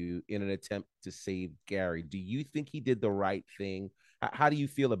SHW in an attempt to save Gary? Do you think he did the right thing? How do you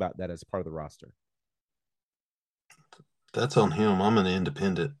feel about that as part of the roster? That's on him. I'm an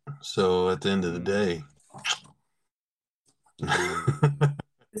independent. So at the end of the day,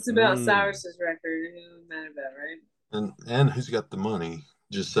 It's about Mm. Cyrus's record. Who am I about, right? and who's got the money?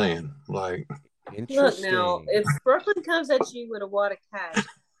 Just saying. Like, Look now, Interesting. if Brooklyn comes at you with a wad of cash,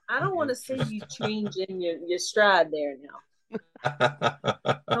 I don't want to see you change in your stride there now.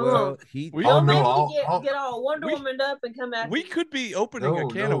 Come Well, on. he We- oh Don't no, make me I'll get all Wonder we- Woman up and come after We you. could be opening a No,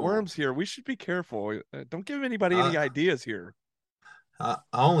 can of no. worms here. We should be careful. Don't give anybody any ideas here. I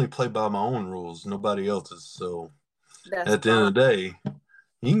only play by my own rules, nobody else's. So That's at the end of the day,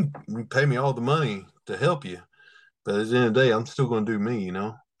 you can pay me all the money to help you, but at the end of the day, I'm still going to do me. You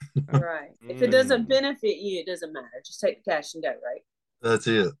know, all right. If it doesn't Mm. benefit you, it doesn't matter. Just take the cash and go, right? that's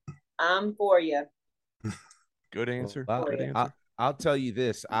it. I'm for you. Good answer. Well, Good answer. I'll tell you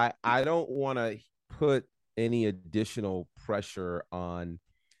this. I don't want to put any additional pressure on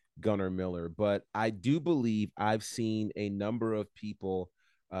Gunnar Miller, but I do believe I've seen a number of people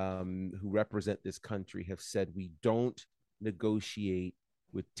who represent this country have said we don't negotiate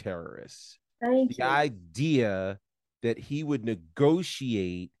with terrorists. Thank The you. idea that he would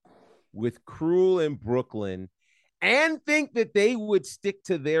negotiate with Cruel in Brooklyn and think that they would stick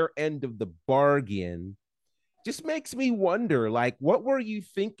to their end of the bargain just makes me wonder, like, what were you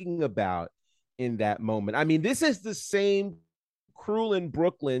thinking about in that moment? I mean, this is the same Cruel in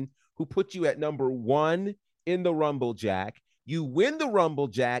Brooklyn who put you at number 1 in the Rumble Jack. You win the Rumble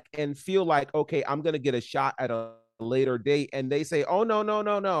Jack and feel like, okay, I'm going to get a shot at a later date. And they say, oh, no,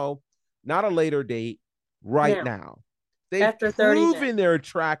 not a later date, right now. They've After 30 proven minutes. their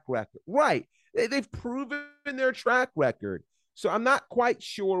track record. Right. They've proven their track record. So I'm not quite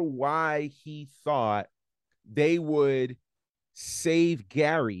sure why he thought they would save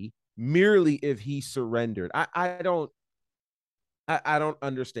Gary merely if he surrendered. I don't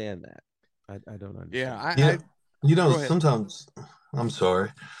understand that. I don't understand. Yeah, You know, Go ahead. sometimes I'm sorry.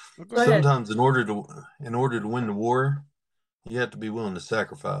 Go ahead. Sometimes in order to win the war, you have to be willing to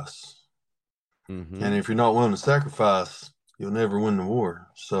sacrifice. Mhm. And if you're not willing to sacrifice, you'll never win the war.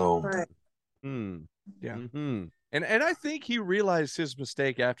 So Right. Mm. Yeah. Mhm. And I think he realized his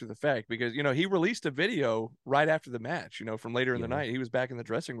mistake after the fact because he released a video right after the match, from later in the Yeah. night. He was back in the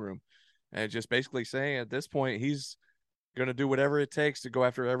dressing room and just basically saying at this point he's going to do whatever it takes to go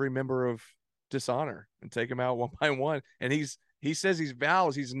after every member of Dishonor and take him out one by one. And he says he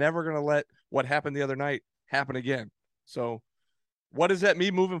vows he's never going to let what happened the other night happen again. So what does that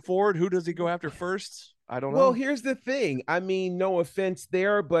mean moving forward? Who does he go after first? I don't know. Well, here's the thing. I mean, no offense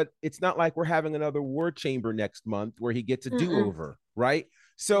there, but it's not like we're having another war chamber next month where he gets a do-over, right?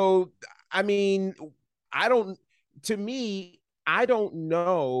 So, I mean, to me, I don't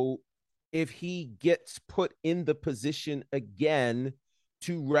know if he gets put in the position again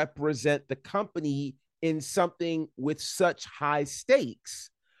to represent the company in something with such high stakes.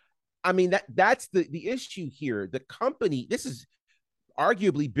 I mean, that's the issue here. The company, this is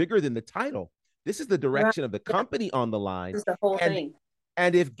arguably bigger than the title. This is the direction of the company on the line. This is the whole thing.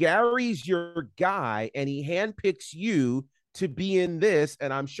 And if Gary's your guy and he handpicks you to be in this,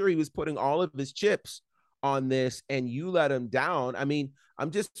 and I'm sure he was putting all of his chips on this and you let him down. I mean,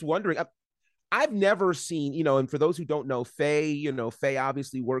 I'm just wondering. I've never seen, and for those who don't know, Faye, Faye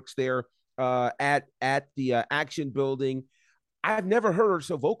obviously works there at the Action Building. I've never heard her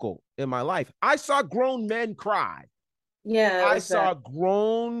so vocal in my life. I saw grown men cry. Yeah. I saw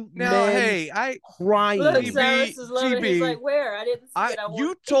grown now, men hey, crying. Look, GB, Cyrus is loving it. He's GB, like, where? I didn't see it.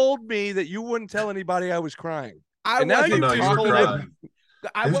 you told me that you wouldn't tell anybody I was crying. I And now wasn't you no, you were talking- crying.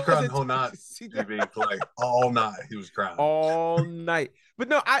 I He was crying wasn't the whole night. Like all night, he was crying. all night. But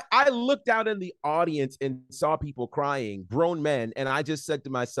no, I looked out in the audience and saw people crying, grown men, and I just said to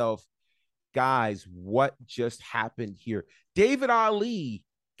myself, guys, what just happened here? David Ali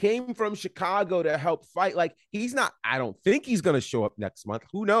came from Chicago to help fight. Like, I don't think he's going to show up next month.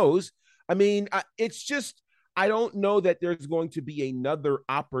 Who knows? I mean, it's just, I don't know that there's going to be another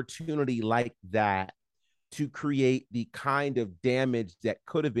opportunity like that to create the kind of damage that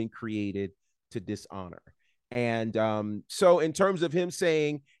could have been created to Dishonor. And so in terms of him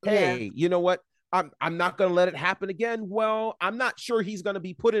saying, hey, you know what? I'm not going to let it happen again. Well, I'm not sure he's going to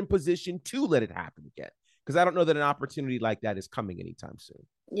be put in position to let it happen again, because I don't know that an opportunity like that is coming anytime soon.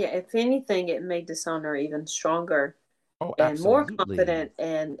 Yeah, if anything, it made Dishonor even stronger and absolutely. More confident,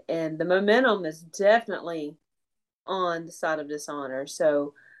 and the momentum is definitely on the side of Dishonor.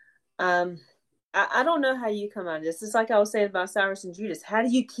 So I don't know how you come out of this. It's like I was saying about Cyrus and Judas. How do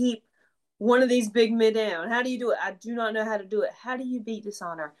you keep one of these big men down? How do you do it? I do not know how to do it. How do you beat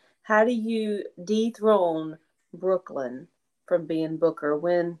Dishonor? How do you dethrone Brooklyn from being Booker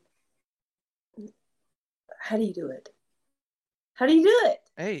when? How do you do it? How do you do it?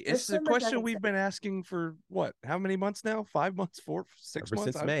 Hey, it's the question we've been asking for what? How many months now? 5 months, 6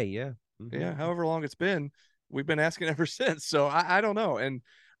 months? Since May, yeah. Mm-hmm. Yeah, however long it's been. We've been asking ever since. So I don't know. And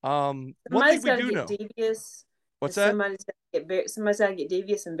one thing we do know. Devious. What's that? Somebody's got to get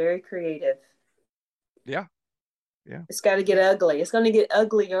devious and very creative. Yeah. Yeah. It's got to get ugly. It's going to get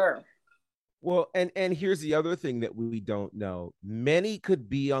uglier. Well, and here's the other thing that we don't know. Many could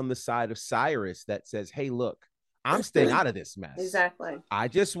be on the side of Cyrus that says, hey, look, I'm staying out of this mess. Exactly. I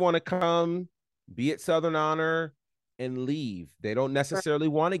just want to come, be at Southern Honor, and leave. They don't necessarily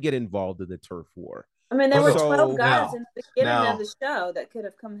want to get involved in the turf war. I mean, there were 12 guys in the beginning of the show that could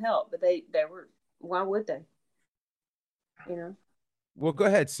have come help, but they were, why would they? You know? Well, go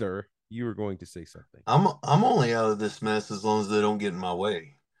ahead, sir. You were going to say something. I'm only out of this mess as long as they don't get in my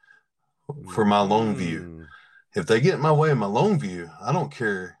way for my long view. If they get in my way in my long view, I don't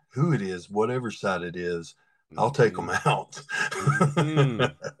care who it is, whatever side it is, I'll take them out.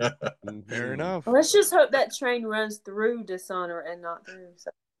 Fair enough. Well, let's just hope that train runs through Dishonor and not through.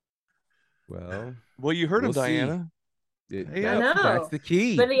 So. Well, you heard him, Diana. I know. That's the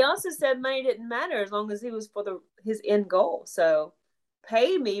key. But he also said money didn't matter as long as he was for his end goal. So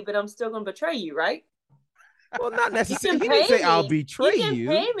pay me, but I'm still going to betray you, right? Well, not necessarily. He didn't say I'll betray you. You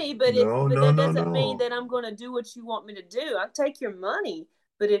can pay me, but that doesn't mean that I'm going to do what you want me to do. I'll take your money,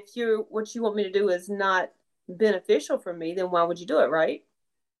 but if what you want me to do is not beneficial for me, then why would you do it, right?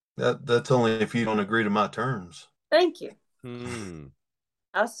 That's only if you don't agree to my terms. Thank you.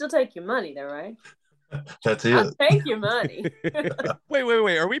 I'll still take your money, though, right? That's it. I'll take your money.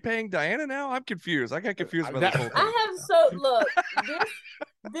 Wait. Are we paying Diana now? I'm confused. I got confused by this whole thing. Look,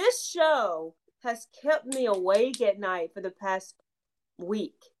 this show has kept me awake at night for the past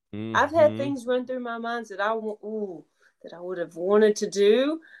week. I've had things run through my mind that I would have wanted to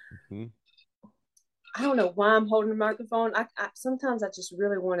do. I don't know why I'm holding the microphone. I sometimes I just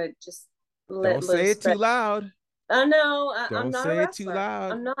really want to just let Don't say it too loud. I know. Don't I'm not say a it too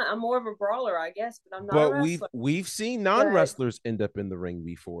loud. I'm not. I'm more of a brawler, I guess, but I'm not a wrestler. But we've seen non-wrestlers end up in the ring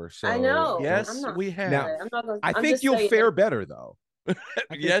before. So I know. Yes, we have. Now, I think you'll fare better, though.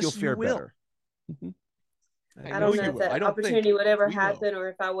 Yes, you'll fare better. I don't know if that opportunity would ever happen or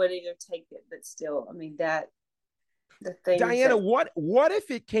if I would either take it, but still, I mean, the thing. Diana, what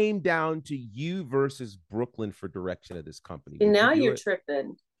if it came down to you versus Brooklyn for direction of this company? Now you're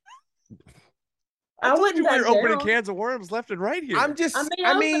tripping. I wouldn't back down. Opening cans of worms left and right here. I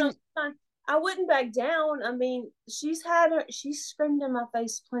wouldn't back down. I mean, she's screamed in my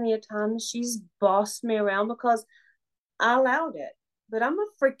face plenty of times. She's bossed me around because I allowed it. But I'm a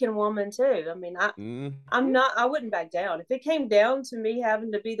freaking woman too. I mean, I wouldn't back down. If it came down to me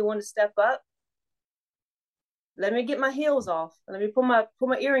having to be the one to step up, let me get my heels off. Let me pull my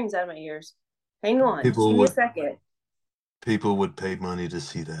earrings out of my ears. Hang on. Give me a second. People would pay money to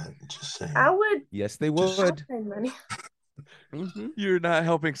see that. Just saying. I would. Yes, they would. I'll pay money. You're not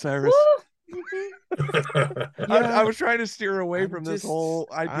helping, Cyrus. I was trying to steer away from this whole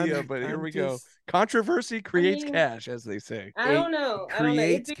idea, but here we go. Controversy creates cash, as they say. I don't know.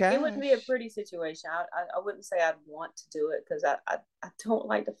 It wouldn't be a pretty situation. I wouldn't say I'd want to do it because I don't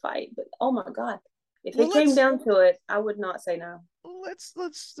like to fight. But oh my God, if it came down to it, I would not say no.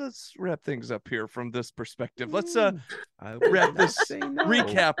 Let's wrap things up here from this perspective. Let's wrap this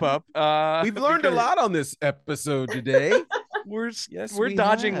recap up. We've learned a lot on this episode today. We're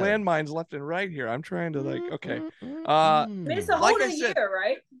dodging landmines left and right here. I'm trying to okay. It's a whole year,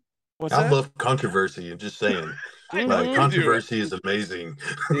 right? I love controversy. I'm just saying. Controversy is amazing.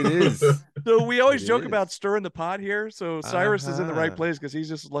 It is. So we always joke about stirring the pot here. So Cyrus is in the right place because he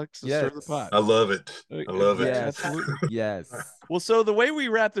just likes to stir the pot. I love it. I love it. Absolutely. Yes. Well, so the way we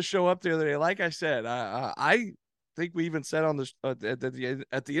wrapped the show up the other day, like I said, I think we even said on the at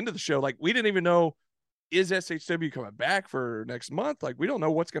the end of the show, like we didn't even know, is SHW coming back for next month? Like we don't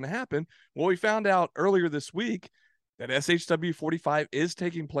know what's going to happen. Well, we found out earlier this week that SHW 45 is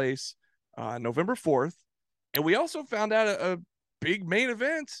taking place November 4th. And we also found out a big main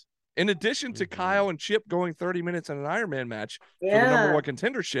event in addition to Kyle and Chip going 30 minutes in an Iron Man match for the number one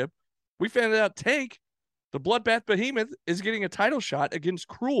contendership. We found out Tank, the Bloodbath Behemoth, is getting a title shot against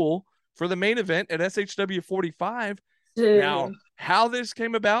Cruel for the main event at SHW 45. Now, how this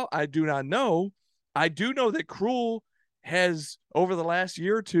came about, I do not know. I do know that Cruel has, over the last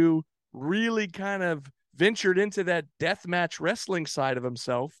year or two, really kind of ventured into that deathmatch wrestling side of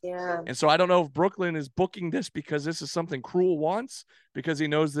himself. Yeah. And so I don't know if Brooklyn is booking this because this is something Cruel wants, because he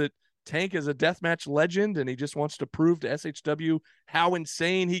knows that Tank is a deathmatch legend and he just wants to prove to SHW how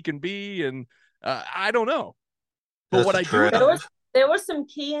insane he can be. And I don't know. But what I do know, there was some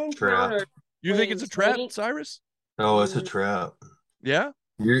key encounters. You think it's a trap, Cyrus? Oh, it's a trap. Yeah.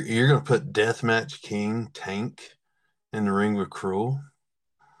 You're gonna put Deathmatch King Tank in the ring with Cruel?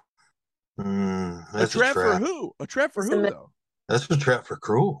 That's a trap for who? A trap for who though? That's a trap for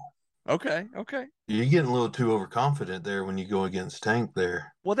Cruel. Okay. You're getting a little too overconfident there when you go against Tank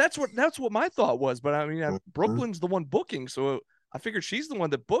there. Well, that's what my thought was, but I mean, Brooklyn's the one booking, so I figured she's the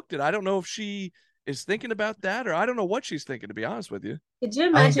one that booked it. I don't know if she is thinking about that, or I don't know what she's thinking, to be honest with you. Could you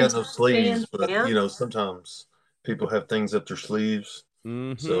imagine? I ain't got no sleeves, but sometimes people have things up their sleeves.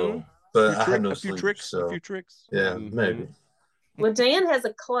 So, but I have no sleeves. A few tricks. Yeah, maybe. Well, Dan has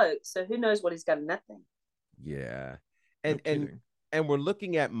a cloak, so who knows what he's got in that thing? Yeah, and we're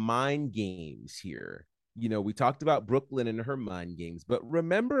looking at mind games here. We talked about Brooklyn and her mind games, but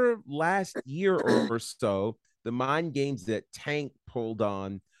remember last year or so, the mind games that Tank pulled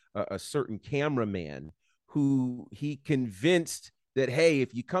on a certain cameraman who he convinced that, hey,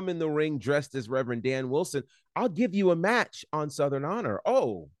 if you come in the ring dressed as Reverend Dan Wilson, I'll give you a match on Southern Honor.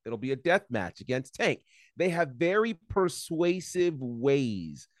 Oh, it'll be a death match against Tank. They have very persuasive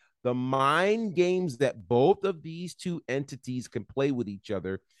ways. The mind games that both of these two entities can play with each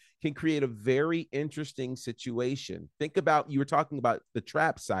other can create a very interesting situation. Think about, you were talking about the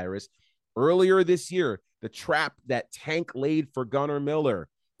trap, Cyrus. Earlier this year, the trap that Tank laid for Gunnar Miller,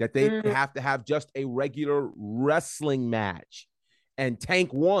 that they have to have just a regular wrestling match. And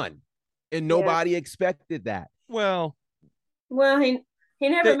Tank won, and nobody expected that. Well, he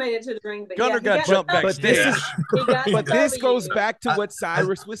never made it to the ring. But Gunnar got jumped backstage. But this goes back to what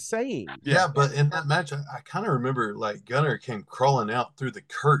Cyrus was saying. Yeah, but in that match, I kind of remember like Gunnar came crawling out through the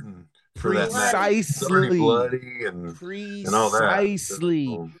curtain for that match. Bloody and all that.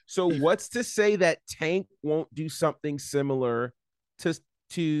 Precisely. So what's to say that Tank won't do something similar to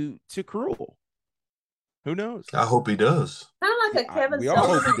Cruel? Who knows? I hope he does. Kind of like a Kevin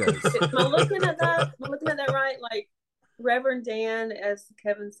Sullivan. Am I looking at that right? Like Reverend Dan as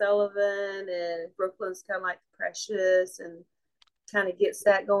Kevin Sullivan, and Brooklyn's kind of like Precious, and kind of gets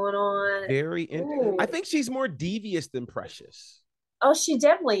that going on. Very interesting. I think she's more devious than Precious. Oh, she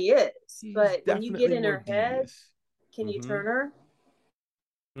definitely is. But when you get in her head, can you turn her?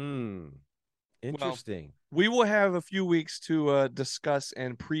 Interesting. Well, we will have a few weeks to discuss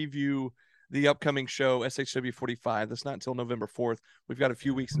and preview the upcoming show, SHW 45. That's not until November 4th. We've got a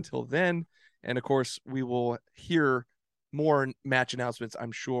few weeks until then. And of course, we will hear more match announcements,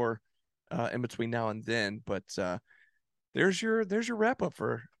 I'm sure, in between now and then. But there's your wrap up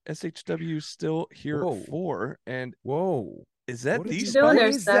for SHW Still Here 4. And is that these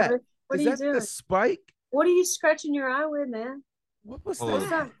spikes? Is that the spike? What are you scratching your eye with, man? What was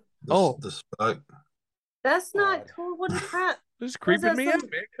that? The spike. That's not cool. What is that? This is creeping me out,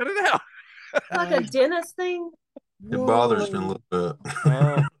 man. Cut it out. Like a dentist thing? It bothers me a little bit.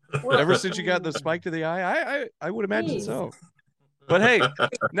 Ever since you got the spike to the eye, I would imagine so. But hey,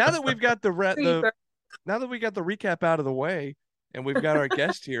 now that we've got the recap out of the way and we've got our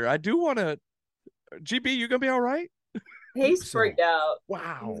guest here, I do want to. GB, you gonna be all right? He's freaked out.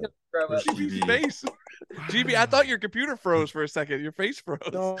 Wow. GB's face. GB, I thought your computer froze for a second. Your face froze.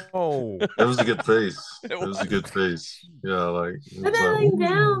 No. That was a good face. It was a good face. Yeah, like. Put that thing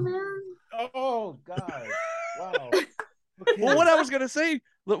down, man. Oh God! Wow. Okay. Well, what I was gonna say,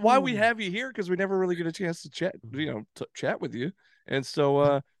 why we have you here, because we never really get a chance to chat, chat with you. And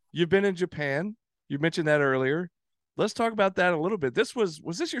so, you've been in Japan. You mentioned that earlier. Let's talk about that a little bit. Was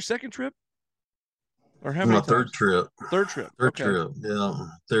this your second trip, or how many? My third trip. Third trip. Third trip. Yeah,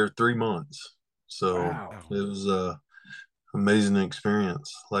 there 3 months. So It was a amazing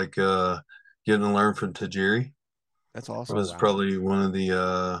experience. Like getting to learn from Tajiri. That's awesome. It was probably one of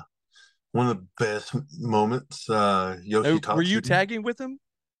the best moments. Yoshitatsu. Were you tagging with him?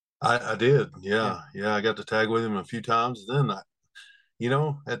 I did. Yeah. I got to tag with him a few times. Then at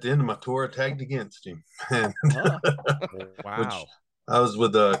the end of my tour, I tagged against him. Wow. I was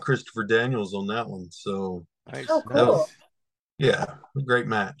with Christopher Daniels on that one. So nice. Oh, cool. A great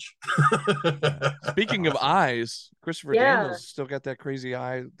match. Speaking of eyes, Christopher Daniels still got that crazy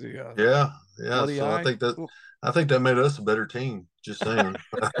eye. Yeah. So eye. I think that made us a better team. Just saying.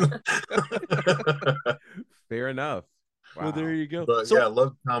 Fair enough. Wow. Well, there you go. But I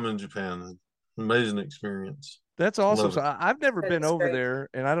love time in Japan. Amazing experience. That's awesome. So I've never been over there,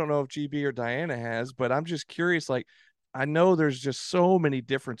 and I don't know if GB or Diana has, but I'm just curious, like, I know there's just so many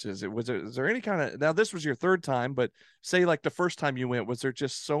differences. Is there any kind of, now this was your third time, but say like the first time you went, was there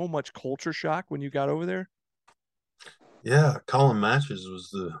just so much culture shock when you got over there? Yeah, calling matches was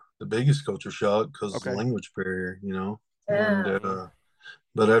the biggest culture shock because of the Okay. language barrier, Yeah. and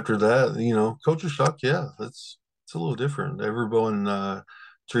but after that, culture shock, yeah, it's a little different. Everyone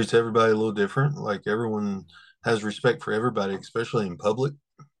treats everybody a little different. Like everyone has respect for everybody, especially in public.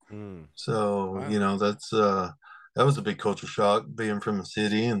 Mm. So, Wow. that was a big culture shock being from the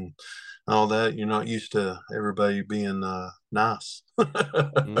city and all that. You're not used to everybody being nice. Yeah.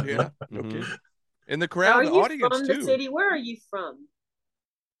 Mm-hmm. No Mm-hmm. kidding. In the Now, crowd, are the you audience from the too. city? Where are you from?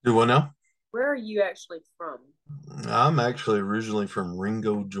 Do what now? Where are you actually from? I'm actually originally from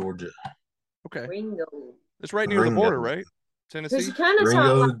Ringo, Georgia. Okay. Ringo. It's right near the Ringo, border, right? Because you Tennessee. kind of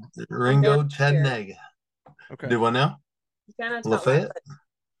talk like Ringo, from down Ringo, here. Chattanooga. Okay. Do what now? You kind of talk like, Lafayette?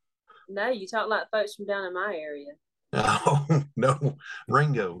 no, you talk like folks from down in my area. Oh, no,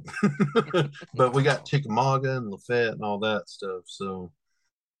 Ringo. But we got Chickamauga and Lafayette and all that stuff. So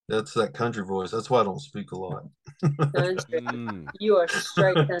that's that country voice. That's why I don't speak a lot. Country. Mm. You are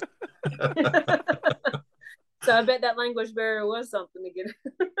straight country. So I bet that language barrier was something to get.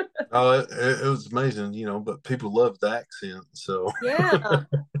 Oh, it was amazing, but people love the accent. So, Yeah,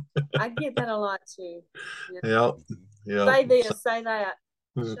 I get that a lot too. Yeah. yeah, yeah. Say this, say that.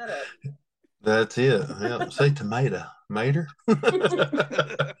 So, Shut up. that's it. Yeah. Say tomato. Mater.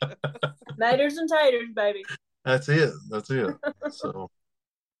 Maters and taters, baby. That's it. That's it. So,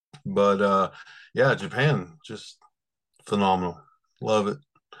 but yeah, Japan, just phenomenal. Love it.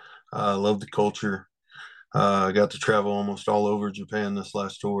 Love the culture. I got to travel almost all over Japan this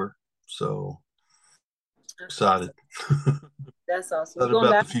last tour. So excited. That's awesome. Excited Going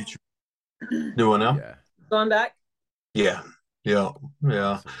about back. the future. Doing now? Yeah. Going back. Yeah. Yeah. Yeah.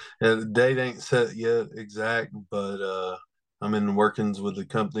 Awesome. And the date ain't set yet exact, but I'm in the workings with the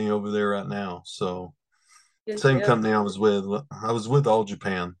company over there right now. So Good same deal. company I was with. I was with All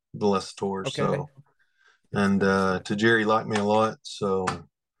Japan the last tour. Okay. So That's and nice. Tajiri liked me a lot. So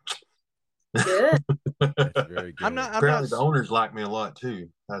Good. That's very good. I'm not apparently the owners like me a lot too.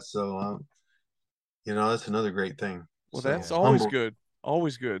 That's another great thing. well, So that's always humbled, good.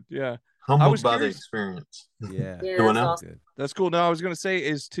 Always good. Yeah. I humbled was by the curious. experience. Yeah. Yeah, Doing that's now? awesome. Good. That's cool. Now I was gonna say,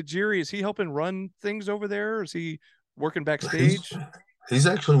 is Tajiri, is he helping run things over there? Or is he working He's backstage? he's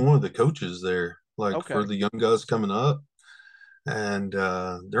actually one of the coaches there, like for Okay. the young guys coming up, and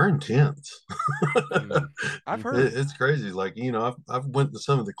they're intense. Mm. I've heard. It's crazy. Like I've went to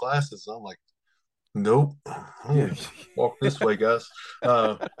some of the classes. And I'm like, nope. I'm Yeah. gonna walk this way, guys.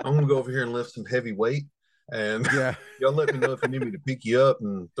 I'm gonna go over here and lift some heavy weight, and Yeah. y'all let me know if you need me to pick you up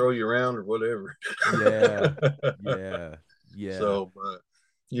and throw you around or whatever. Yeah. Yeah. Yeah. So, but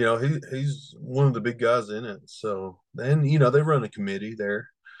he's one of the big guys in it. So, and they run a committee there,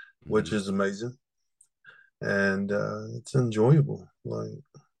 which Mhm. is amazing, and it's enjoyable. Like,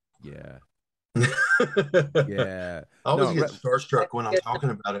 Yeah. I Yeah. always No, get starstruck when I'm talking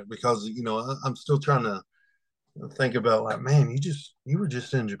about it because I'm still trying to think about like, man, you were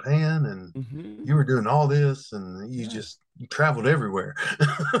just in Japan and mhm. you were doing all this and you Yeah. you traveled everywhere.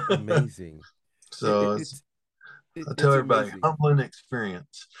 Amazing. So I tell It's everybody, amazing. humbling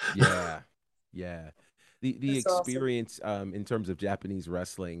experience. Yeah. Yeah. The That's awesome. experience in terms of Japanese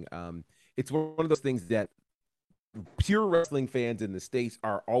wrestling, it's one of those things that pure wrestling fans in the States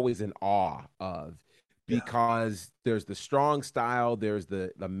are always in awe of Yeah. because there's the strong style, there's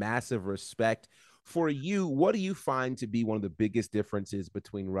the massive respect. For you, what do you find to be one of the biggest differences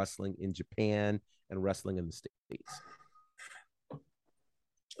between wrestling in Japan and wrestling in the States? Oh,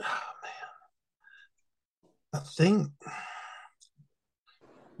 man. I think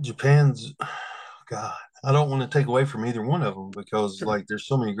Japan's, God, I don't want to take away from either one of them because like there's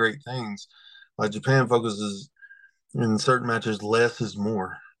so many great things. Like Japan focuses in certain matches, less is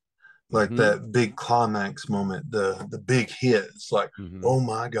more. Like Mhm. that big climax moment, the big hit. It's like, Mhm. oh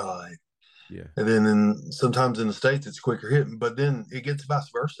my God. Yeah. And then sometimes in the States it's quicker hitting, but then it gets vice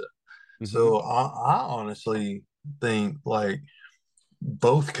versa. Mhm. So I honestly think like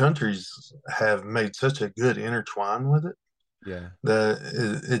both countries have made such a good intertwine with it Yeah. that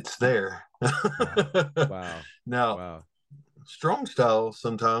it's there. Wow. Now, Wow. strong style,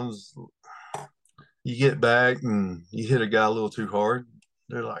 sometimes you get back and you hit a guy a little too hard.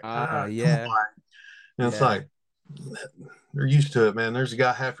 They're like, come Yeah. on. And it's Yeah. like, they're used to it, man. There's a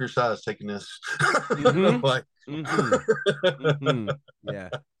guy half your size taking this. Mhm. Like, Mhm. Mhm. Yeah.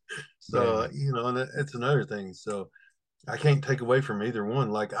 so, Yeah. and it's another thing. So I can't take away from either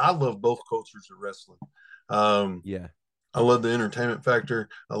one. Like, I love both cultures of wrestling. Yeah. I love the entertainment factor.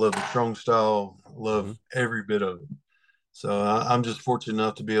 I love the strong style. I love Mhm. every bit of it. So I'm just fortunate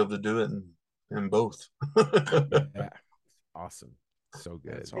enough to be able to do it in both. Yeah. Awesome. So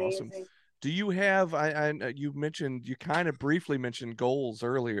good. That's awesome. Do you have, you mentioned, you kind of briefly mentioned goals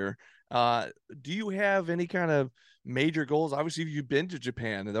earlier. Do you have any kind of major goals? Obviously, you've been to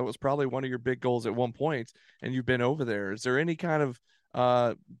Japan, and that was probably one of your big goals at one point, and you've been over there. Is there any kind of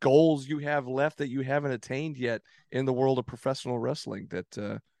goals you have left that you haven't attained yet in the world of professional wrestling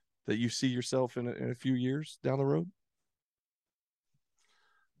that you see yourself in a few years down the road?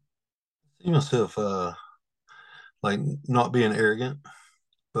 See myself like not being arrogant,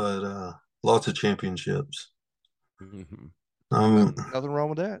 but lots of championships. Mm-hmm. Nothing wrong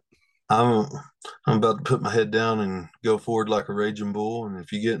with that. I'm about to put my head down and go forward like a raging bull, and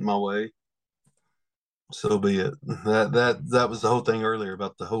if you get in my way, so be it. That was the whole thing earlier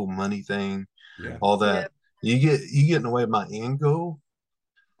about the whole money thing, all that. You get in the way of my end goal,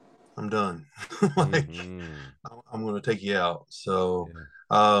 I'm done. Like I'm going to take you out. So,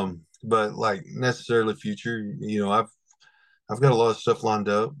 but like necessarily future, I've got a lot of stuff lined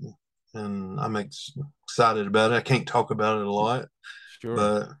up, and I'm excited about it. I can't talk about it a lot,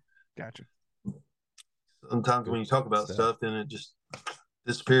 but gotcha. Sometimes when you talk about stuff, then it just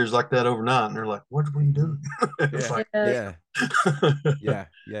disappears like that overnight, and they're like, "What were you doing?" But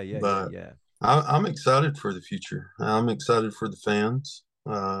I'm excited for the future. I'm excited for the fans.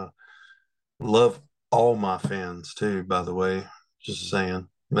 Love all my fans too, by the way. Just saying.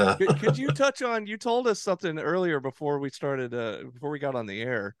 Could you touch on? You told us something earlier before we started, before we got on the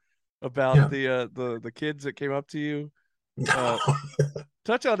air, about the kids that came up to you.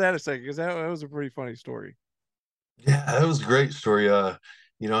 Touch on that a second, because that was a pretty funny story. Yeah, that was a great story. I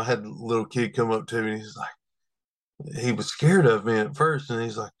had a little kid come up to me, and he's like, he was scared of me at first, and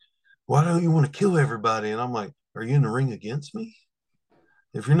he's like, "Why don't you want to kill everybody?" And I'm like, "Are you in the ring against me?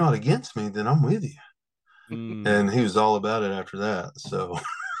 If you're not against me, then I'm with you." And he was all about it after that. So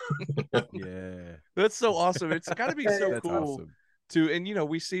yeah, that's so awesome. It's got to be so cool. Awesome. And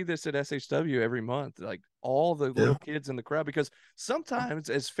we see this at SHW every month, like all the little kids in the crowd, because sometimes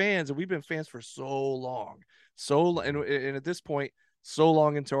as fans, and we've been fans for so long, and at this point, so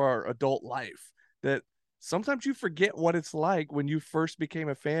long into our adult life, that sometimes you forget what it's like when you first became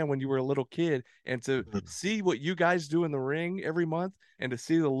a fan when you were a little kid, and to see what you guys do in the ring every month, and to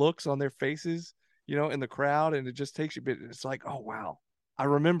see the looks on their faces, in the crowd, and it just takes you. It's like, oh wow, I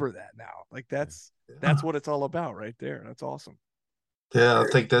remember that now. Like that's what it's all about right there. That's awesome. Yeah, I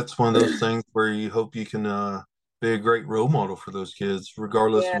think that's one of those things where you hope you can be a great role model for those kids,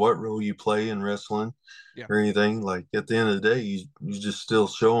 regardless of what role you play in wrestling or anything. Like at the end of the day, you just still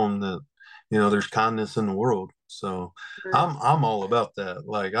show them that there's kindness in the world. So I'm all about that.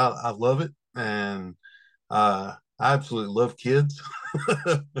 Like I love it, and I absolutely love kids.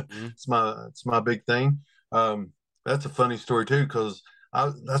 It's my big thing. That's a funny story too, because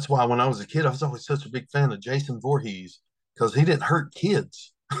that's why when I was a kid, I was always such a big fan of Jason Voorhees, because he didn't hurt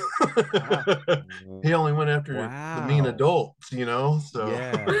kids. He only went after the mean adults, so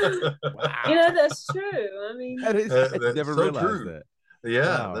that's true. I mean, I never so realized true. that.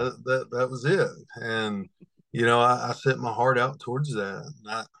 Yeah, that was it. And I set my heart out towards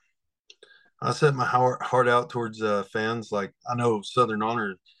that. I set my heart out towards fans. Like, I know Southern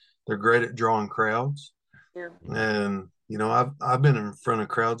Honor, they're great at drawing crowds. And I've been in front of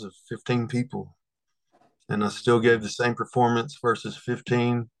crowds of 15 people, and I still gave the same performance versus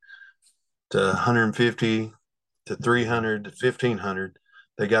 15 to 150 to 300 to 1500.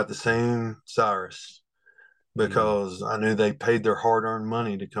 They got the same Cyrus, because I knew they paid their hard-earned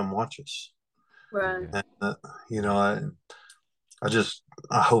money to come watch us. Right. And,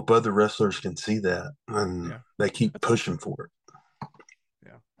 I hope other wrestlers can see that, and they keep pushing for it.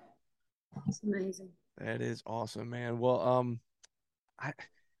 Yeah. That's amazing. That is awesome, man. Well, I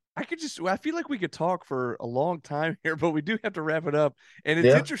feel like we could talk for a long time here, but we do have to wrap it up. And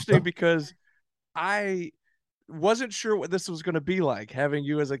it's interesting because I wasn't sure what this was going to be like, having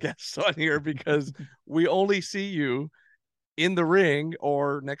you as a guest on here, because we only see you in the ring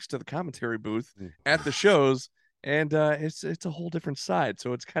or next to the commentary booth at the shows. And it's a whole different side.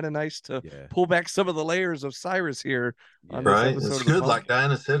 So it's kind of nice to pull back some of the layers of Cyrus here on this episode. It's good, like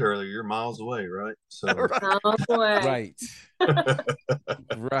Diana said earlier, you're miles away, right? So miles away.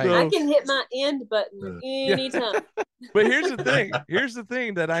 Right. I can hit my end button anytime. But here's the thing. Here's the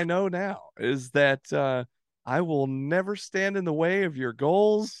thing that I know now is that I will never stand in the way of your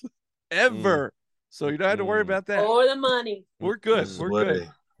goals ever. So you don't have to worry about that. Or the money. We're good. We're good.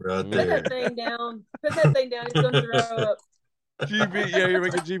 Right Put there. that thing down. Put that thing down. It's going to throw up. GB, yeah, you're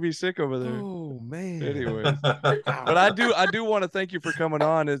making GB sick over there. Oh man. Anyways, but I do want to thank you for coming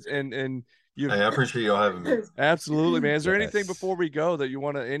on, and you. Hey, I appreciate y'all having me. Absolutely, man. Is there anything Yes. before we go that you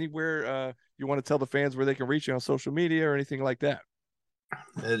want to anywhere you want to tell the fans where they can reach you on social media or anything like that?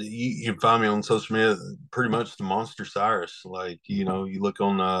 You can find me on social media, pretty much the Monster Cyrus. Like, you look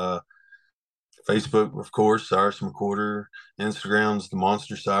on Facebook, of course, Cyrus McQuarter. Instagram's the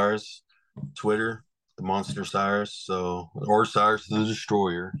Monster Cyrus. Twitter, the Monster Cyrus. Or Cyrus the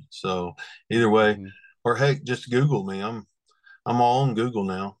Destroyer. So either way, or heck, just Google me. I'm all on Google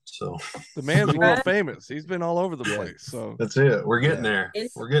now. So the man's world famous. He's been all over the place. So that's it. We're getting there.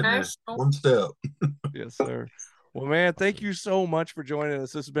 We're getting there. One step. Yes, sir. Well, man, thank you so much for joining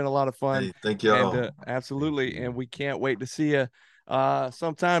us. This has been a lot of fun. Hey, thank y'all. And, absolutely. And we can't wait to see you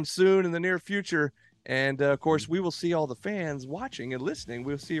sometime soon in the near future. And of course, we will see all the fans watching and listening.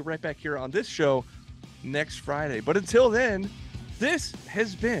 We'll see you right back here on this show next Friday. But until then, this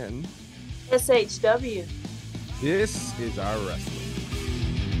has been SHW. This is our wrestling.